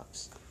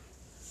laptops.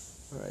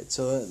 Alright,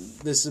 so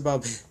this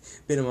has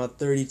been about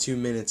 32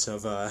 minutes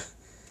of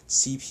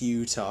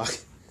CPU talk.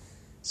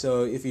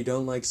 So if you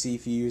don't like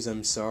CPUs,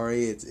 I'm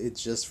sorry.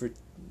 It's just for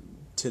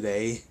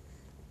today,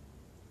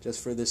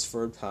 just for this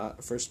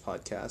first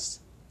podcast.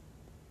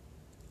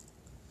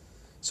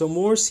 So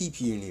more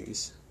CPU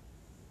news.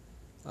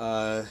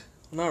 Not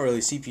really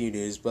CPU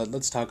news, but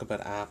let's talk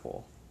about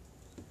Apple.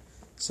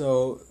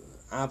 So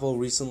Apple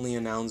recently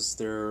announced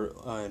their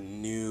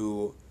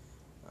new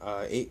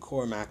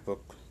 8-core MacBook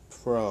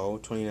Pro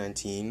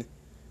 2019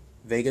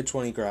 Vega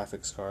 20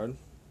 graphics card,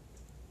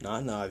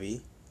 not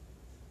Navi.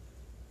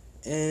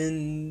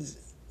 And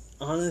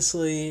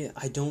honestly,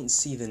 I don't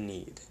see the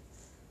need.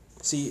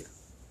 See,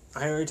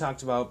 I already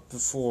talked about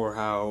before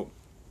how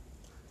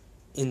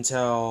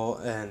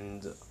Intel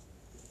and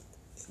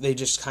they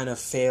just kind of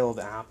failed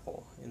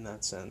Apple in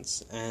that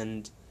sense,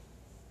 and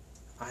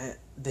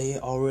they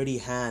already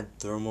had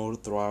thermal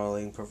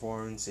throttling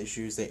performance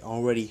issues. They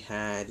already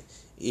had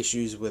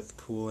issues with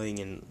cooling,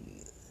 and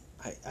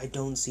I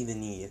don't see the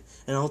need.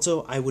 And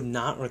also, I would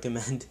not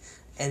recommend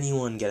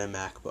anyone get a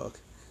MacBook.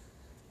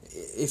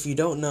 If you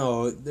don't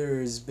know,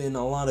 there's been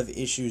a lot of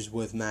issues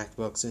with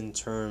MacBooks in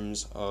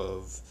terms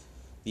of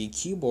the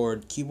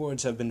keyboard.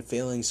 Keyboards have been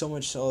failing so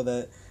much so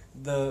that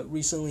the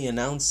recently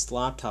announced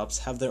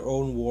laptops have their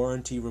own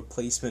warranty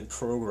replacement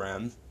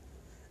program.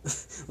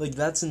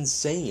 That's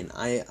insane.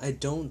 I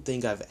don't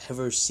think I've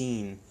ever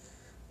seen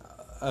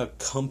a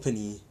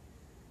company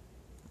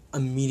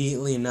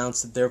immediately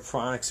announce that their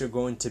products are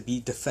going to be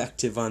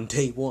defective on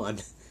day one.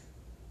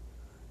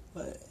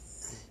 But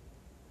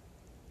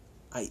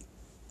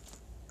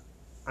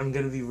I'm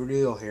gonna be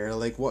real here.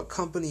 What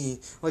company?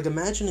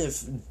 Imagine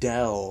if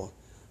Dell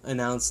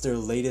announced their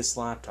latest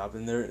laptop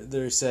and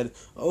they said,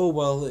 "Oh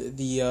well,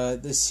 the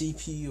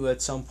CPU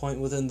at some point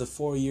within the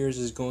 4 years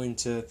is going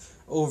to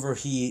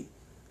overheat,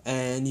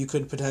 and you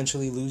could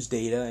potentially lose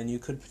data, and you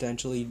could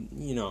potentially,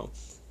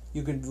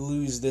 you could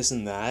lose this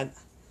and that."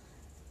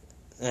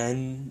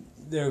 And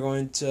they're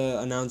going to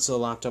announce a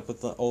laptop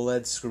with the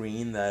OLED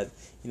screen that,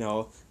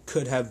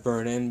 could have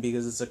burn-in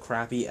because it's a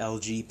crappy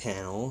LG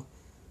panel.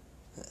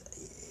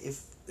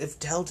 if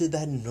Dell did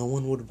that, no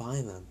one would buy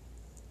them.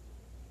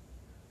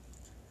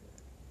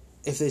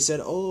 If they said,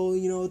 oh,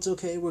 it's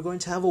okay, we're going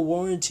to have a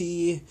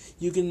warranty,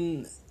 you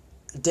can,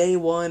 day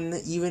one,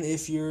 even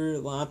if your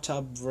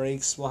laptop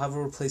breaks, we'll have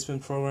a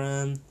replacement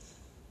program.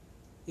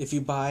 If you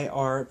buy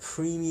our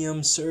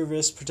premium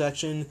service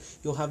protection,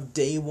 you'll have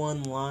day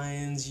one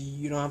lines,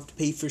 you don't have to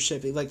pay for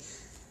shipping. Like,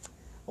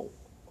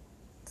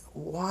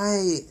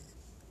 why?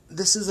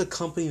 This is a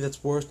company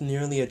that's worth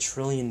nearly $1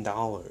 trillion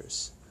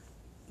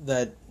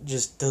that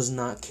just does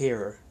not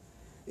care.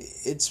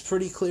 It's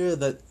pretty clear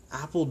that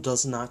Apple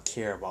does not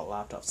care about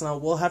laptops. Now,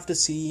 we'll have to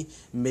see,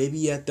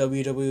 maybe at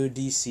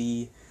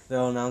WWDC,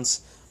 they'll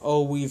announce,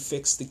 oh, we've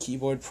fixed the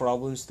keyboard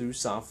problems through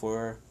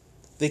software.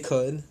 They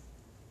could.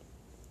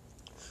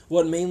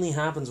 What mainly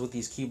happens with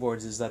these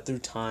keyboards is that through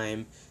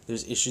time,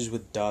 there's issues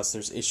with dust,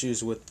 there's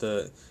issues with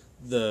the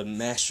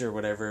mesh or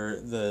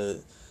whatever,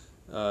 the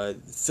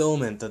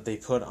filament that they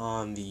put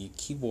on the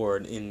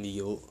keyboard in the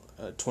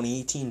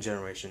 2018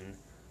 generation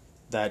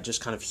that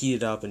just kind of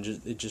heated up and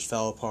it just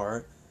fell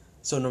apart.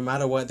 So no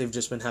matter what, they've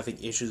just been having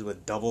issues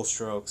with double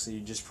strokes. So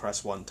you just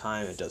press one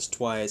time, it does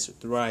twice or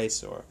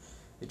thrice, or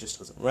it just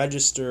doesn't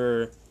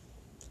register,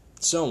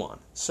 so on.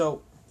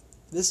 So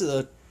this is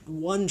a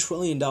 $1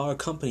 trillion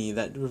company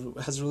that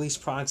has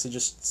released products that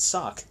just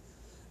suck.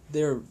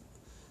 They're,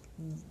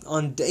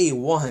 on day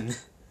one,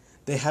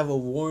 they have a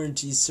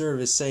warranty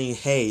service saying,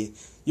 hey,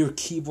 your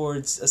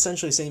keyboards,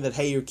 essentially saying that,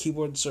 hey, your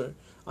keyboards are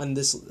on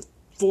this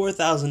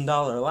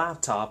 $4,000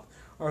 laptop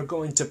are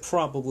going to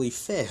probably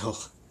fail.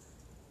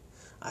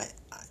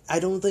 I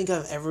don't think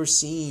I've ever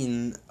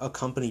seen a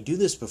company do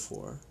this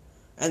before.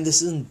 And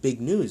this isn't big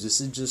news.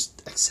 This is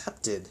just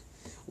accepted.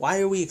 Why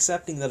are we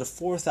accepting that a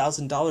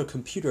 $4,000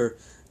 computer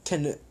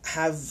can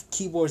have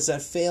keyboards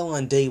that fail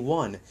on day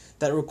one,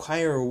 that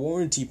require a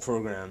warranty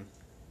program?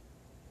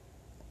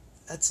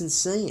 That's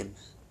insane.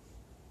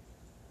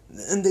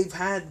 And they've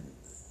had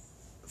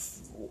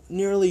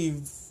nearly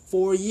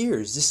 4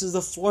 years. This is the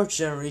 4th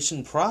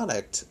generation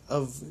product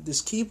of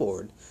this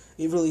keyboard.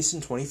 It released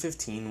in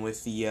 2015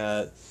 with the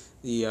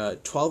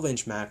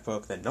 12-inch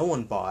MacBook that no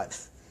one bought.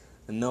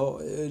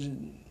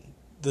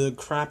 The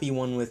crappy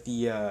one with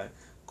the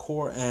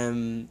Core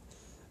M,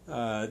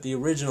 the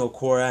original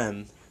Core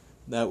M,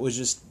 that was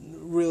just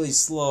really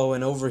slow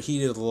and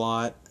overheated a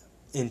lot,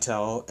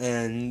 Intel,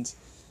 and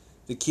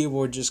the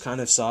keyboard just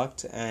kind of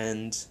sucked,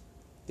 and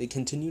they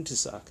continue to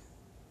suck.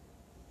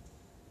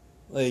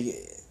 Like,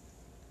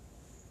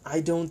 I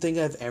don't think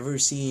I've ever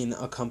seen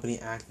a company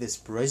act this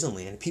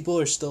brazenly, and people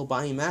are still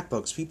buying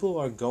MacBooks. People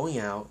are going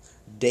out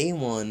day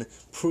one,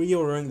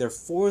 pre-ordering their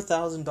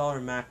 $4,000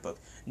 MacBook,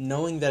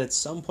 knowing that at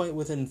some point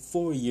within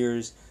 4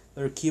 years,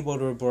 their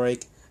keyboard will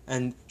break,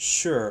 and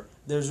sure,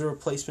 there's a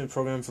replacement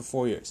program for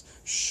 4 years.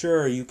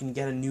 Sure, you can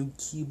get a new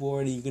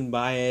keyboard, you can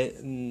buy it,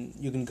 and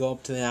you can go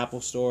up to the Apple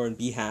Store and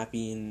be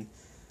happy and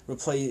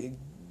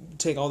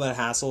take all that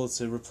hassle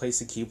to replace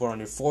the keyboard on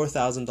your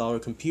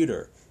 $4,000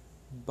 computer.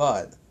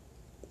 But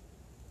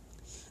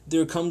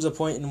there comes a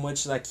point in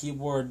which that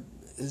keyboard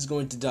is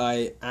going to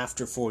die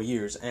after 4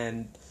 years,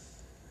 and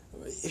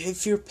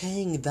if you're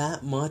paying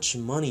that much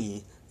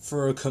money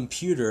for a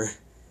computer,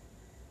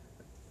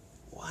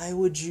 why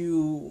would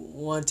you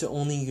want to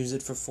only use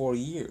it for 4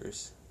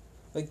 years?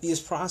 Like,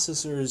 these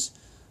processors,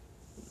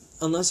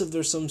 unless if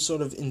there's some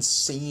sort of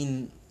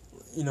insane,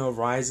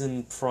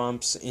 Ryzen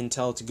prompts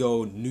Intel to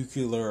go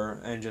nuclear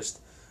and just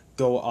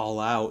go all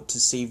out to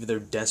save their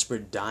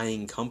desperate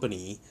dying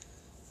company,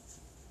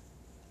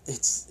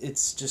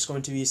 it's just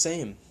going to be the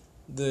same.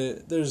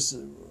 There's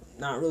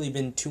not really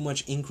been too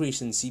much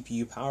increase in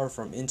CPU power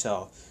from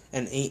Intel,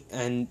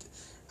 and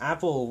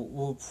Apple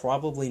will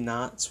probably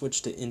not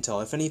switch to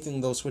Intel. If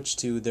anything, they'll switch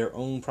to their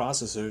own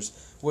processors,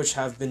 which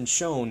have been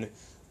shown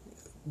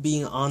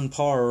being on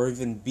par or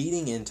even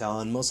beating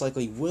Intel, and most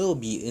likely will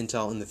beat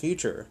Intel in the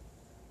future.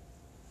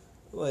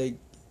 Like,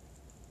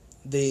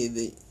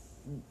 the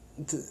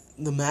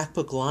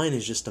MacBook line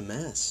is just a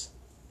mess.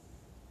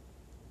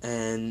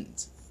 And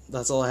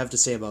that's all I have to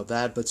say about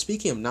that. But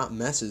speaking of not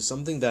messes,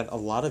 something that a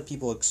lot of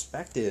people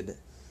expected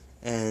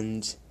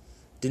and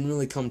didn't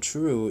really come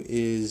true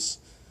is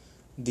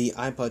the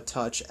iPod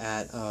Touch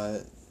at,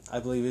 I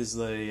believe is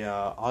the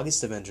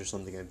August event or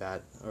something like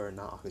that. Or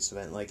not August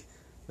event, like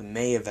the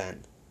May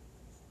event.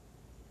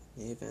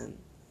 May event?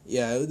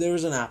 Yeah, there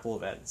was an Apple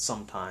event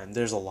sometime.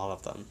 There's a lot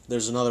of them.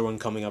 There's another one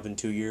coming up in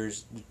 2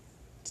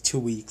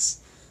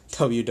 weeks.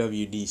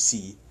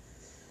 WWDC.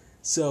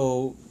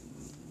 So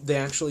they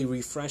actually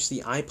refreshed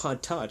the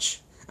iPod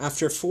Touch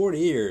after 4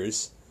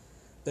 years.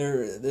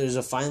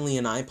 There's finally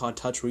an iPod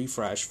Touch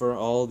refresh for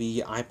all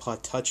the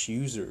iPod Touch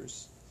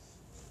users.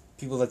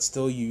 People that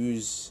still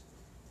use,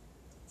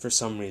 for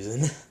some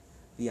reason,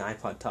 the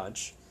iPod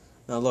Touch.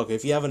 Now look,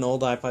 if you have an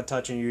old iPod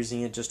Touch and you're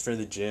using it just for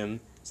the gym,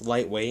 it's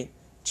lightweight,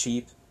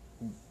 cheap.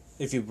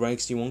 If it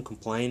breaks, you won't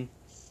complain.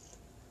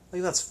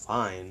 Like, that's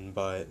fine,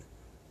 but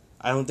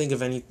I don't think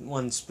of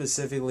anyone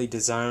specifically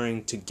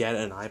desiring to get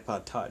an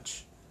iPod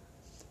Touch.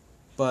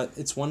 But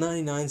it's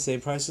 $199,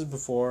 same price as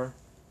before.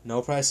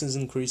 No prices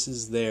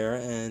increases there,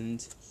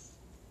 and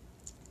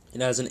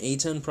It has an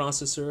A10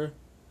 processor,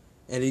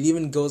 and it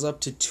even goes up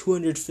to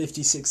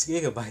 256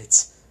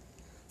 gigabytes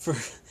for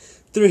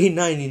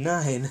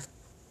 $399.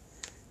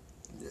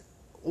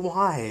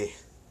 Why?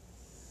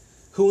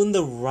 Who in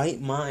the right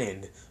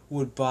mind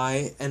would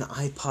buy an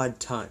iPod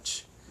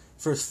Touch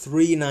for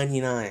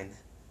 $399?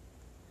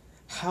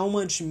 How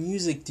much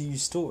music do you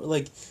store?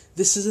 Like,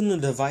 this isn't a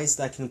device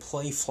that can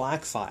play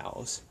FLAC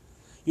files.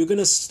 You're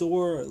gonna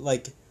store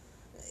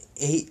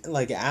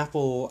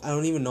Apple, I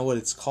don't even know what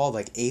it's called,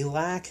 like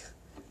ALAC,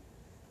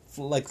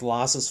 like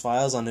lossless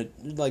files on it,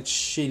 like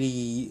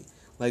shitty,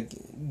 like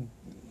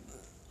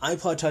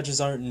iPod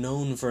Touches aren't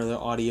known for their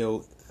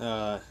audio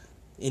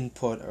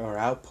input or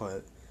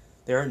output.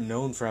 They aren't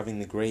known for having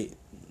the great,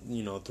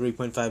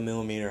 3.5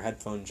 millimeter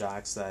headphone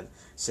jacks that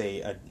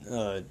say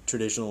a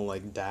traditional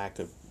like DAP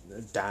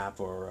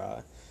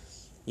or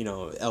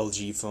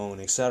LG phone,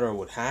 etc.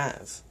 would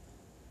have.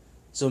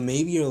 So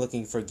maybe you're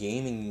looking for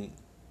gaming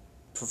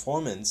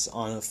performance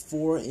on a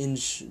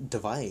 4-inch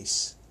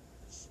device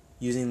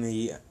using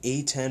the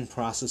A10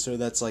 processor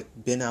that's like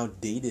been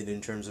outdated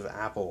in terms of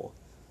Apple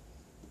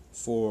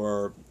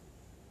for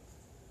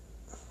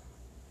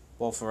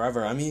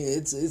forever. I mean,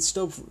 it's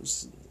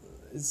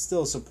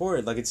still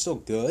supported, like it's still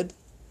good,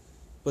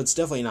 but it's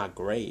definitely not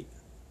great.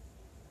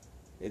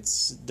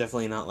 It's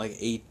definitely not like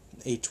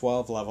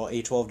A12 level.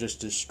 A12 just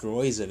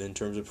destroys it in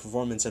terms of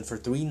performance, and for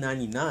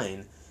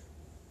 $399,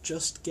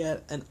 just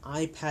get an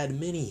iPad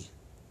mini.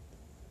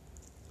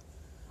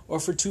 Or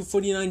for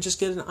 $249, just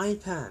get an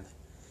iPad.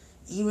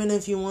 Even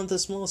if you want the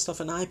small stuff,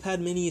 an iPad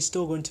mini is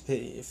still going to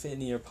fit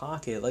in your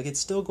pocket. Like, it's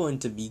still going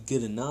to be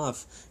good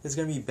enough. It's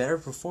going to be better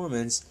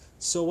performance.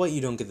 So what,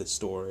 you don't get the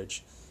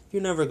storage?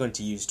 You're never going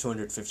to use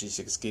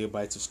 256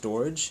 gigabytes of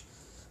storage.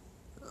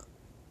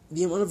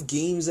 The amount of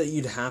games that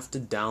you'd have to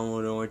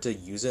download in order to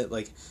use it,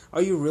 like,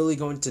 are you really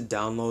going to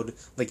download,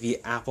 like, the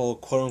Apple,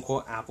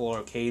 quote-unquote, Apple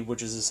Arcade,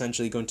 which is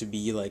essentially going to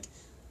be, like,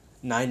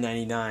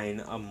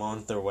 $9.99 a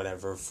month or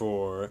whatever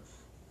for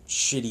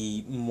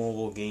shitty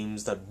mobile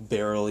games that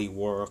barely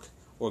work,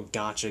 or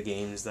gacha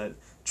games that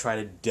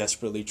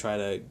desperately try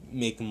to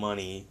make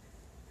money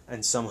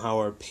and somehow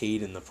are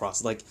paid in the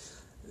process. Like,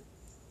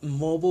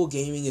 mobile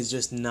gaming is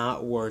just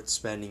not worth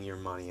spending your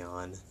money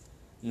on.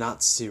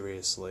 Not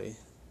seriously.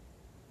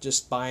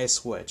 Just buy a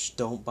Switch.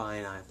 Don't buy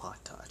an iPod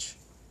Touch.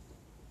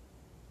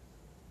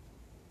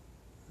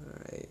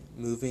 Alright,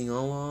 moving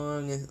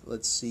along.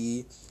 Let's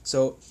see.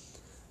 So,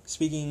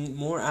 speaking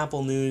more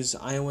Apple news,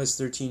 iOS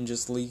 13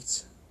 just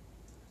leaked.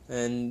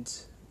 And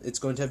it's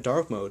going to have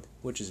dark mode,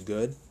 which is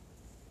good.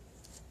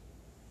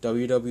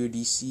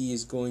 WWDC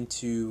is going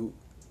to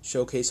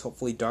showcase,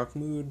 hopefully, dark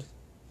mode.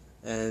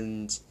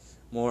 And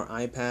more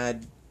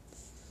iPad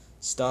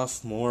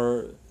stuff,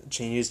 more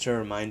changes to a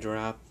reminder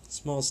app.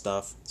 Small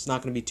stuff. It's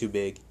not going to be too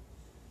big.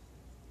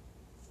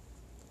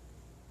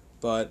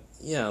 But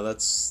yeah, I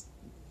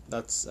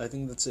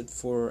think that's it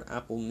for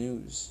Apple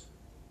news.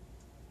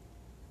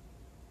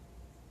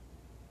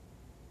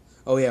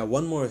 Oh yeah,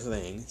 one more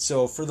thing.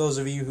 So for those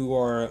of you who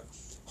are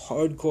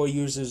hardcore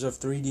users of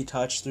 3D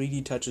Touch,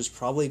 3D Touch is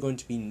probably going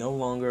to be no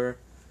longer.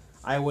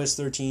 iOS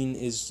 13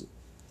 is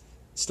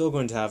still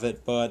going to have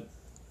it, but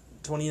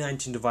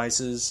 2019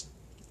 devices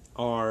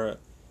are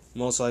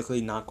most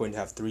likely not going to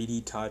have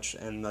 3D Touch,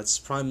 and that's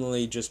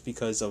primarily just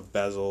because of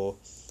bezel.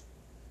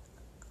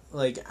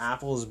 Like,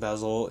 Apple's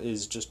bezel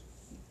is just,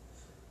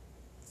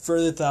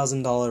 for the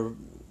 $1,000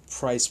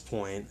 price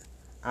point,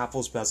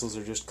 Apple's bezels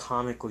are just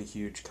comically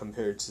huge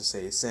compared to,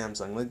 say,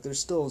 Samsung. Like, they're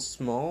still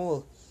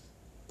small,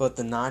 but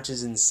the notch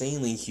is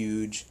insanely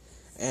huge,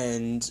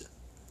 and,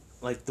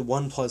 like, the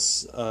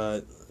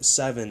OnePlus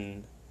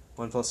 7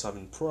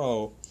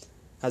 Pro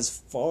has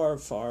far,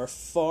 far,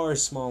 far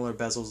smaller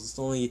bezels.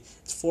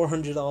 It's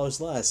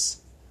 $400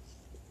 less.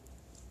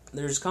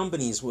 There's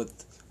companies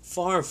with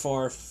far,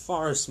 far,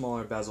 far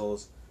smaller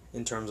bezels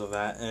in terms of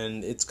that,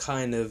 and it's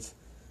kind of,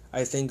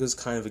 I think it was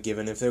kind of a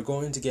given. If they're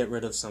going to get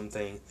rid of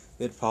something,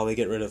 they'd probably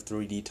get rid of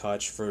 3D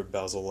Touch for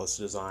bezel-less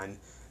design,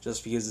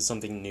 just because it's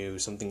something new,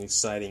 something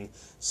exciting,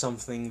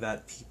 something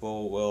that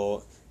people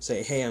will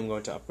say, hey, I'm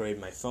going to upgrade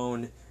my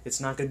phone. It's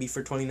not going to be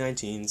for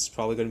 2019, it's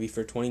probably going to be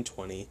for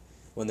 2020,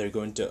 when they're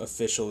going to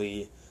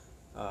officially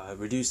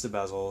reduce the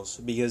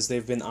bezels, because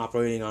they've been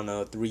operating on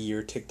a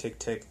 3-year tick, tick,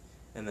 tick,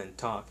 and then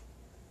talk,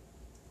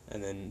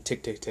 and then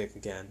tick, tick, tick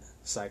again,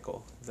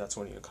 cycle, if that's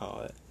what you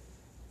call it.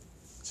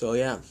 So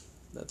yeah,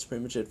 that's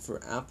pretty much it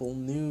for Apple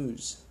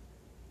news.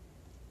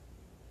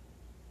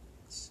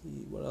 Let's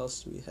see, what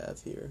else do we have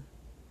here?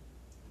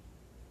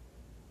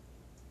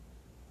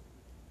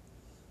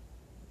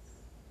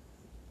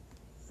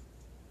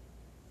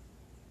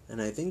 And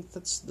I think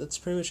that's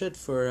pretty much it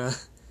for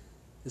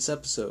this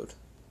episode.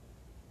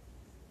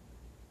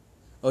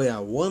 Oh yeah,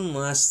 one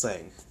last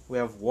thing. We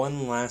have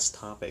one last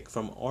topic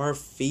from our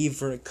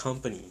favorite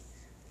company,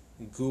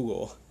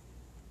 Google.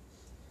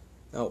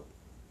 Now,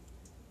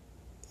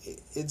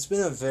 it's been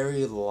a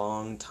very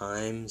long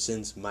time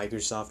since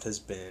Microsoft has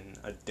been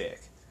a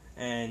dick.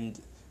 And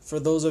for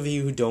those of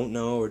you who don't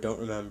know or don't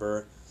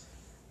remember,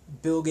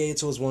 Bill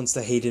Gates was once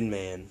the hated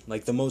man,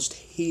 like the most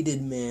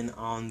hated man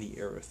on the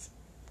earth.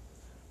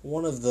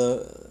 One of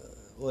the,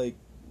 like,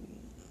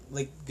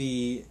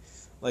 the,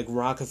 like,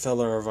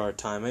 Rockefeller of our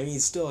time. I mean, he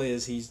still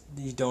is. He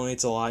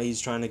donates a lot. He's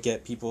trying to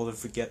get people to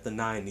forget the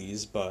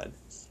 90s, but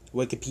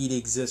Wikipedia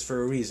exists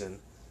for a reason.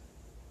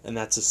 And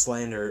that's a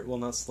slander, well,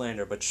 not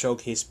slander, but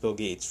showcase Bill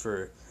Gates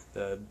for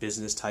the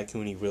business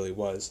tycoon he really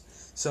was.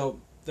 So,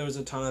 there was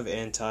a ton of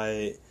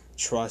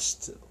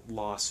antitrust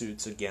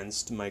lawsuits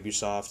against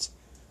Microsoft.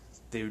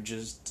 There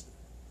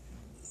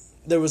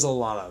was a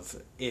lot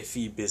of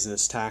iffy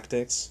business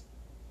tactics.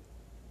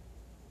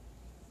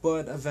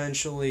 But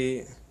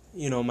eventually,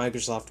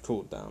 Microsoft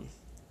cooled down.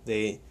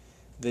 They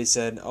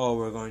said, oh,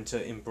 we're going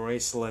to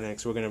embrace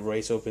Linux, we're going to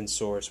embrace open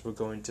source, we're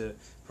going to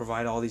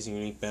provide all these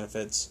unique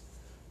benefits.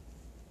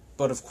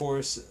 But of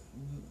course,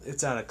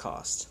 it's at a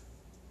cost.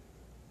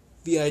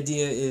 The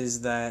idea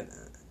is that,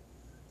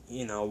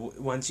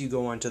 once you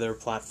go onto their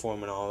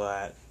platform and all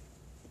that,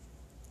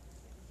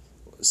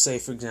 say,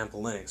 for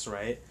example, Linux,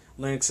 right?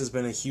 Linux has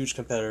been a huge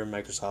competitor of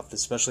Microsoft,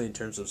 especially in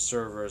terms of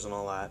servers and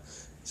all that.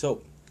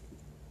 So,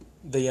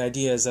 the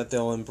idea is that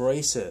they'll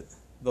embrace it.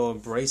 They'll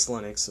embrace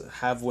Linux,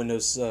 have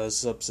Windows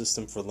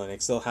subsystem for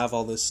Linux, they'll have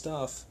all this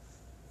stuff,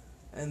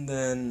 and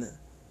then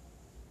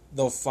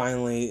they'll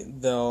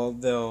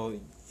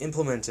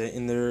implement it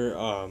in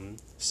their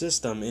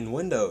system in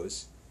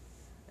Windows,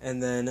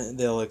 and then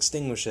they'll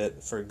extinguish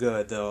it for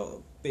good.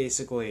 They'll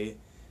basically,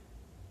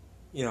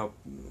 not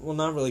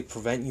really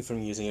prevent you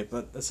from using it,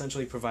 but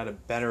essentially provide a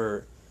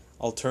better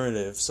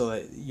alternative so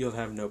that you'll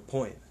have no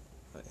point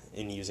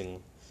in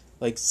using.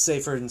 Like, say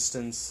for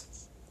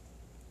instance,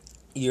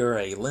 you're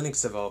a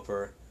Linux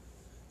developer.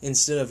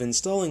 Instead of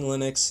installing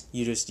Linux,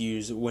 you just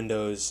use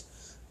Windows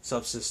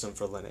subsystem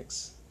for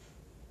Linux.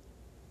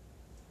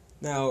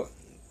 Now,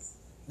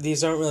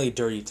 these aren't really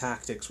dirty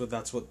tactics, but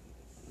that's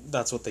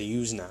what they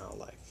use now.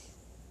 Like,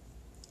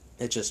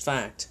 it's just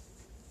fact.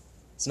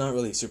 It's not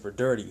really super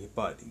dirty,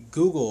 but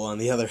Google, on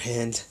the other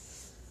hand,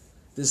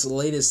 this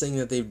latest thing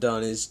that they've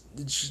done it's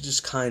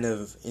just kind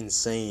of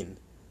insane.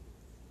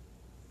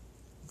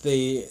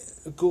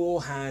 Google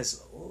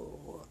has,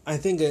 I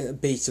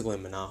think, basically a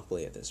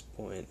monopoly at this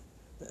point.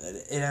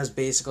 It has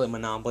basically a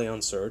monopoly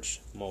on search,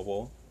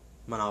 mobile,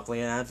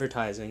 monopoly on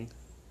advertising.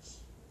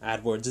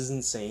 AdWords is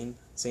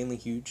insanely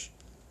huge.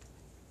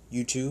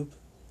 YouTube,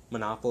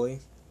 monopoly.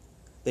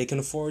 They can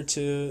afford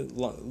to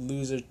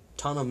lose a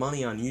ton of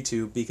money on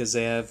YouTube because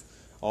they have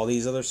all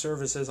these other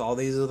services, all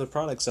these other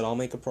products that all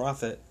make a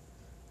profit.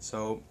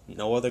 So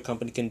no other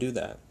company can do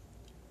that.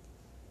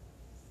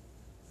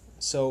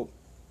 So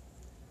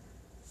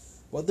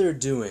what they're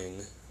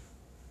doing,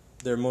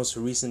 their most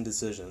recent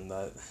decision,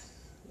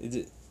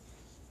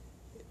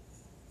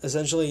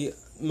 essentially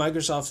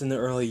Microsoft in the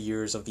early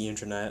years of the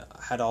internet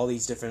had all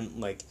these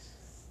different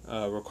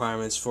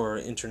requirements for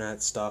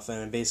internet stuff,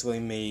 and it basically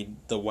made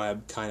the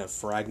web kind of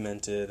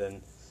fragmented,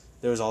 and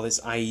there was all this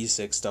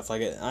IE6 stuff.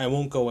 I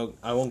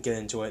won't get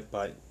into it,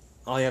 but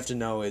all you have to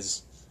know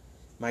is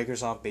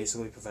Microsoft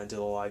basically prevented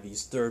a lot of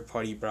these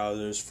third-party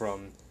browsers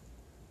from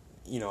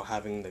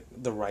having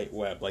the right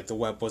web. Like, the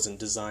web wasn't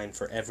designed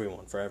for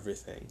everyone, for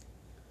everything.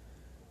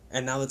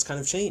 And now that's kind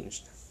of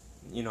changed.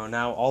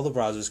 Now all the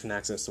browsers can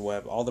access the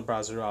web, all the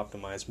browsers are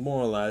optimized,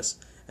 more or less,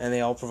 and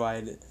they all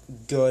provide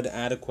good,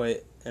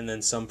 adequate, and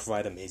then some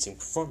provide amazing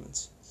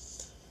performance.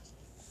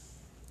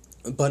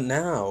 But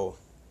now,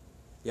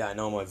 yeah, I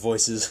know my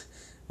voice is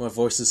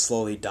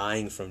slowly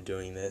dying from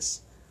doing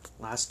this.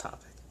 Last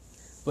topic.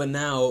 But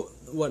now,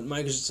 what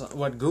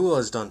Google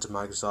has done to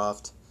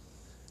Microsoft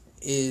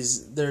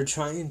is they're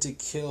trying to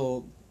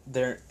kill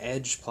their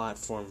Edge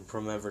platform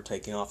from ever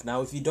taking off.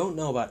 Now, if you don't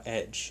know about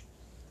Edge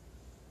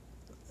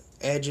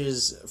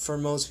is, for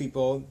most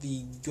people,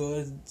 the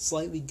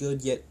slightly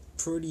good, yet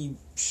pretty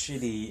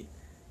shitty,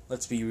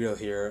 let's be real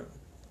here,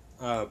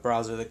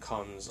 browser that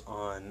comes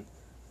on,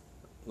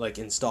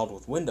 installed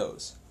with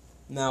Windows.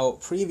 Now,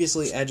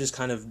 previously, Edge has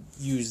kind of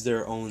used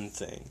their own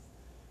thing.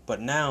 But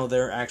now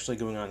they're actually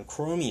going on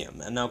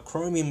Chromium. And now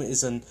Chromium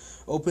is an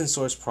open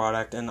source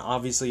product, and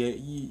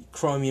obviously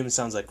Chromium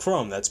sounds like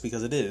Chrome. That's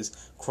because it is.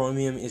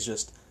 Chromium is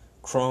just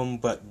Chrome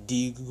but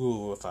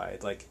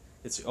de-Googleified.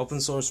 It's the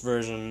open source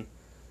version.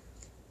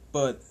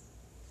 But,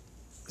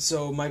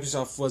 so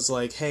Microsoft was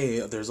like, hey,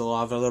 there's a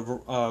lot of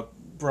other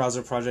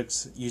browser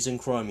projects using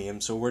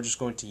Chromium, so we're just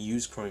going to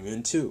use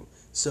Chromium too.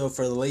 So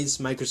for the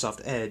latest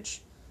Microsoft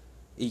Edge,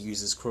 it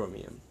uses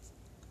Chromium.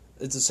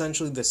 It's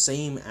essentially the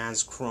same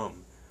as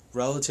Chrome.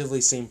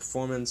 Relatively same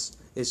performance,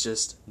 it's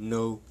just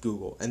no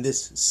Google. And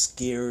this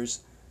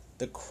scares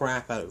the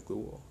crap out of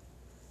Google.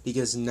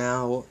 Because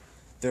now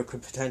there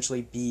could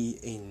potentially be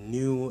a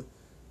new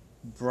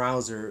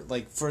browser,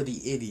 for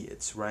the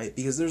idiots, right?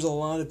 Because there's a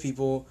lot of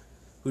people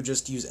who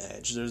just use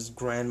Edge. There's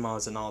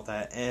grandmas and all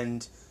that.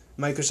 And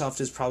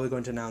Microsoft is probably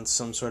going to announce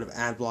some sort of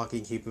ad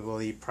blocking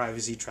capability,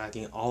 privacy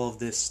tracking, all of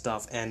this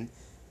stuff. And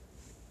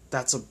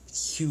that's a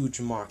huge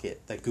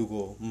market that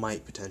Google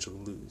might potentially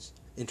lose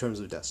in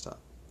terms of desktop.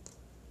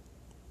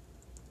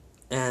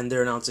 And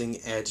they're announcing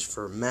Edge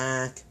for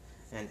Mac,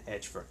 and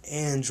Edge for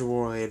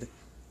Android.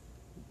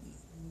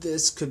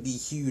 This could be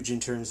huge in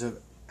terms of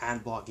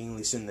ad blocking, at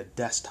least in the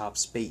desktop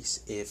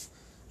space, if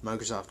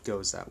Microsoft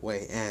goes that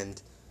way.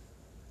 And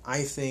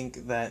I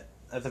think that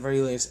at the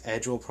very least,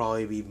 Edge will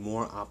probably be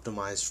more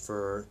optimized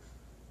for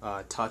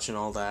touch and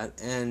all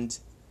that. And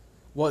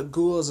what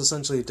Google has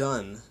essentially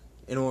done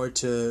in order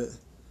to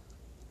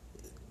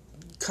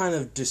kind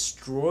of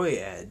destroy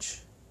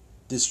Edge,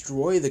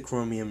 destroy the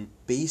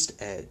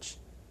Chromium-based Edge,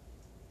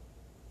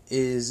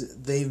 is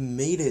they've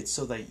made it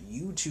so that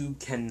YouTube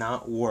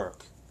cannot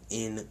work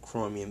in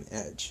Chromium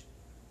Edge.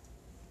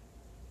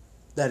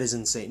 That is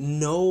insane.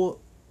 No,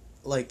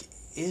 like,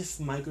 if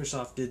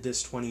Microsoft did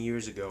this 20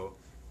 years ago,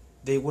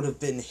 they would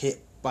have been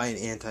hit by an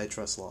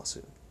antitrust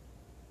lawsuit.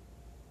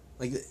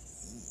 Like,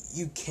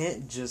 you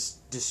can't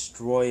just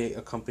destroy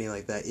a company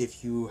like that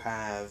if you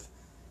have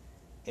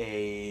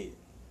a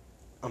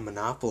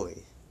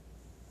monopoly.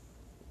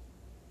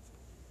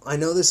 I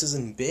know this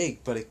isn't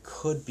big, but it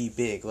could be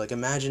big. Like,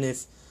 imagine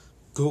if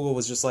Google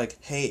was just like,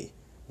 hey,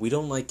 we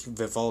don't like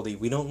Vivaldi,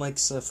 we don't like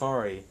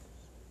Safari,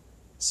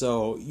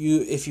 so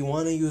if you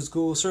want to use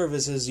Google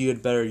services, you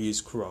had better use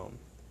Chrome.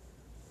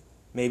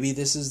 Maybe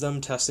this is them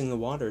testing the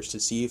waters to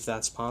see if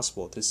that's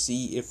possible, to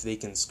see if they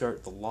can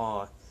skirt the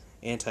law,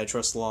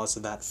 antitrust laws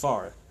that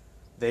far.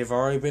 They've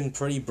already been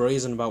pretty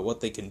brazen about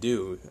what they can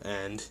do,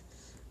 and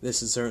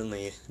this is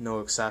certainly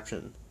no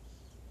exception.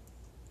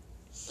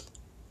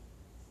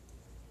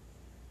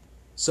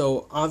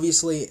 So,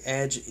 obviously,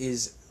 Edge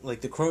is,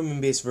 like, the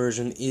Chromium-based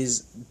version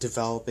is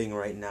developing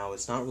right now.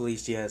 It's not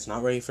released yet. It's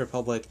not ready for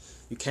public.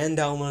 You can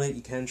download it.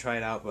 You can try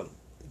it out, but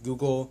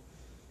Google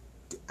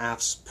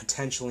apps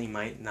potentially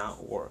might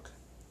not work.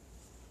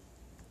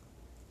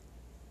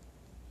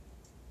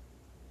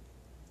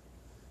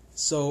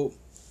 So,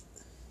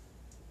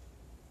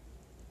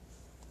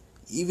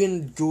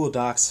 even Google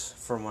Docs,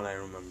 from what I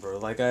remember,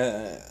 like,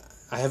 I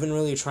haven't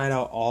really tried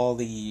out all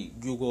the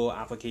Google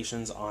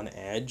applications on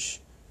Edge,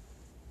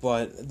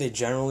 but they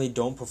generally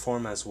don't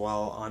perform as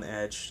well on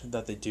Edge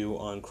that they do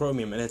on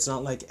Chromium. And it's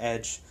not like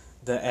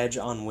the Edge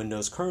on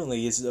Windows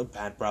currently is a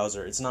bad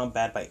browser. It's not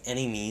bad by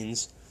any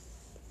means.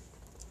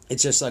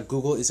 It's just that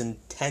Google is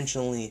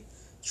intentionally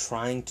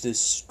trying to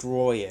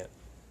destroy it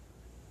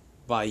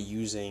by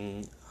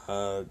using,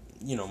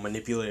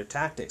 manipulative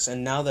tactics.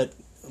 And now that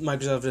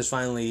Microsoft has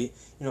finally,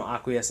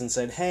 acquiesced and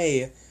said,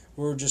 hey,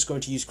 we're just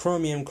going to use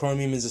Chromium.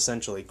 Chromium is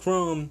essentially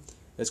Chrome.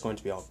 It's going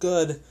to be all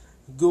good.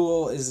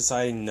 Google is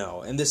deciding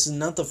no. And this is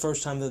not the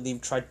first time that they've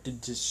tried to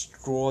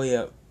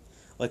destroy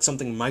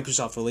something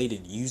Microsoft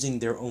related using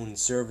their own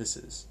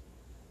services.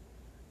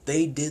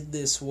 They did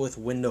this with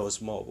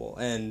Windows Mobile.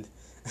 And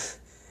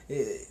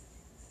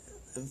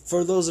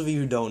for those of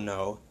you who don't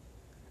know,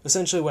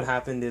 essentially what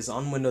happened is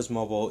on Windows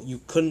Mobile,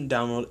 you couldn't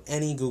download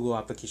any Google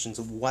applications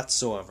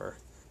whatsoever.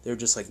 They were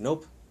just like,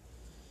 nope.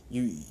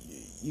 You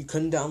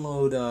couldn't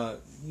download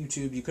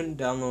YouTube. You couldn't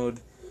download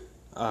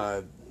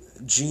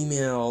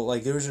Gmail.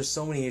 Like, there was just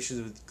so many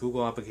issues with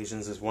Google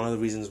applications. Is one of the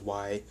reasons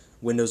why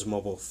Windows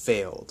Mobile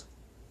failed.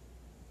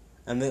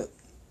 And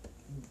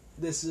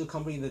this is a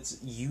company that's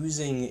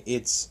using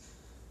its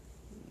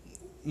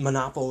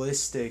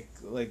monopolistic,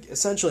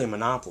 essentially a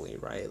monopoly,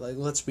 right? Like,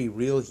 let's be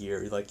real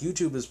here. Like,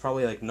 YouTube is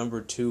probably,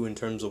 number 2 in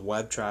terms of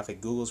web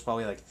traffic. Google's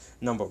probably,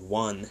 number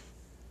 1.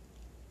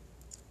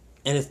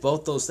 And if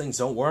both those things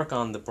don't work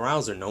on the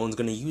browser, no one's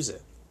going to use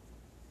it.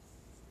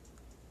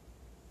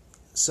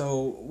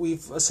 So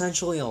we've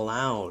essentially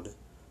allowed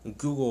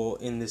Google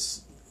in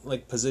this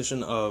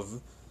position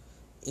of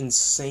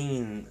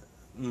insane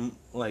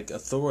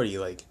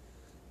authority.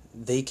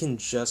 They can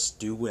just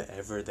do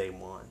whatever they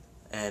want,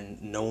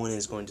 and no one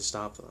is going to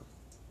stop them.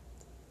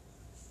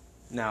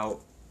 Now,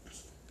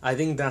 I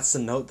think that's the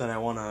note that I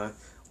want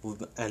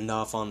to end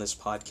off on this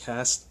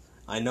podcast.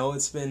 I know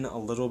it's been a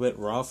little bit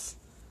rough.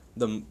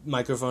 The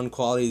microphone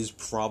quality is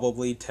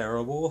probably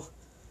terrible,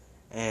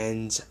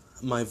 and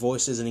my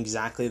voice isn't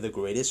exactly the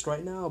greatest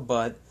right now,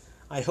 but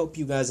I hope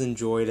you guys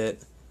enjoyed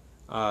it.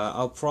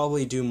 I'll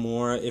probably do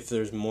more if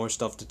there's more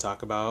stuff to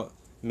talk about.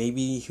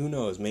 Maybe, who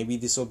knows, maybe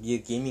this will be a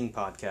gaming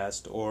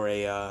podcast or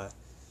I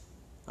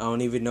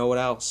don't even know what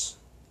else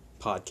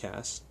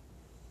podcast.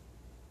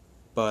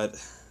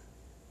 But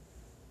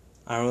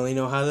I don't really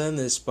know how to end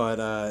this,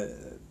 but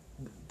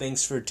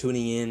thanks for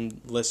tuning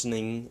in,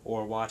 listening,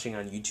 or watching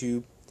on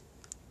YouTube.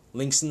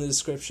 Links in the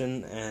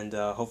description, and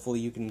hopefully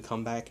you can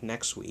come back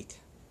next week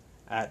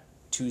at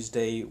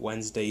Tuesday,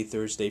 Wednesday,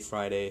 Thursday,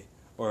 Friday,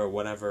 or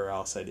whenever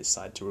else I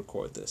decide to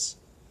record this.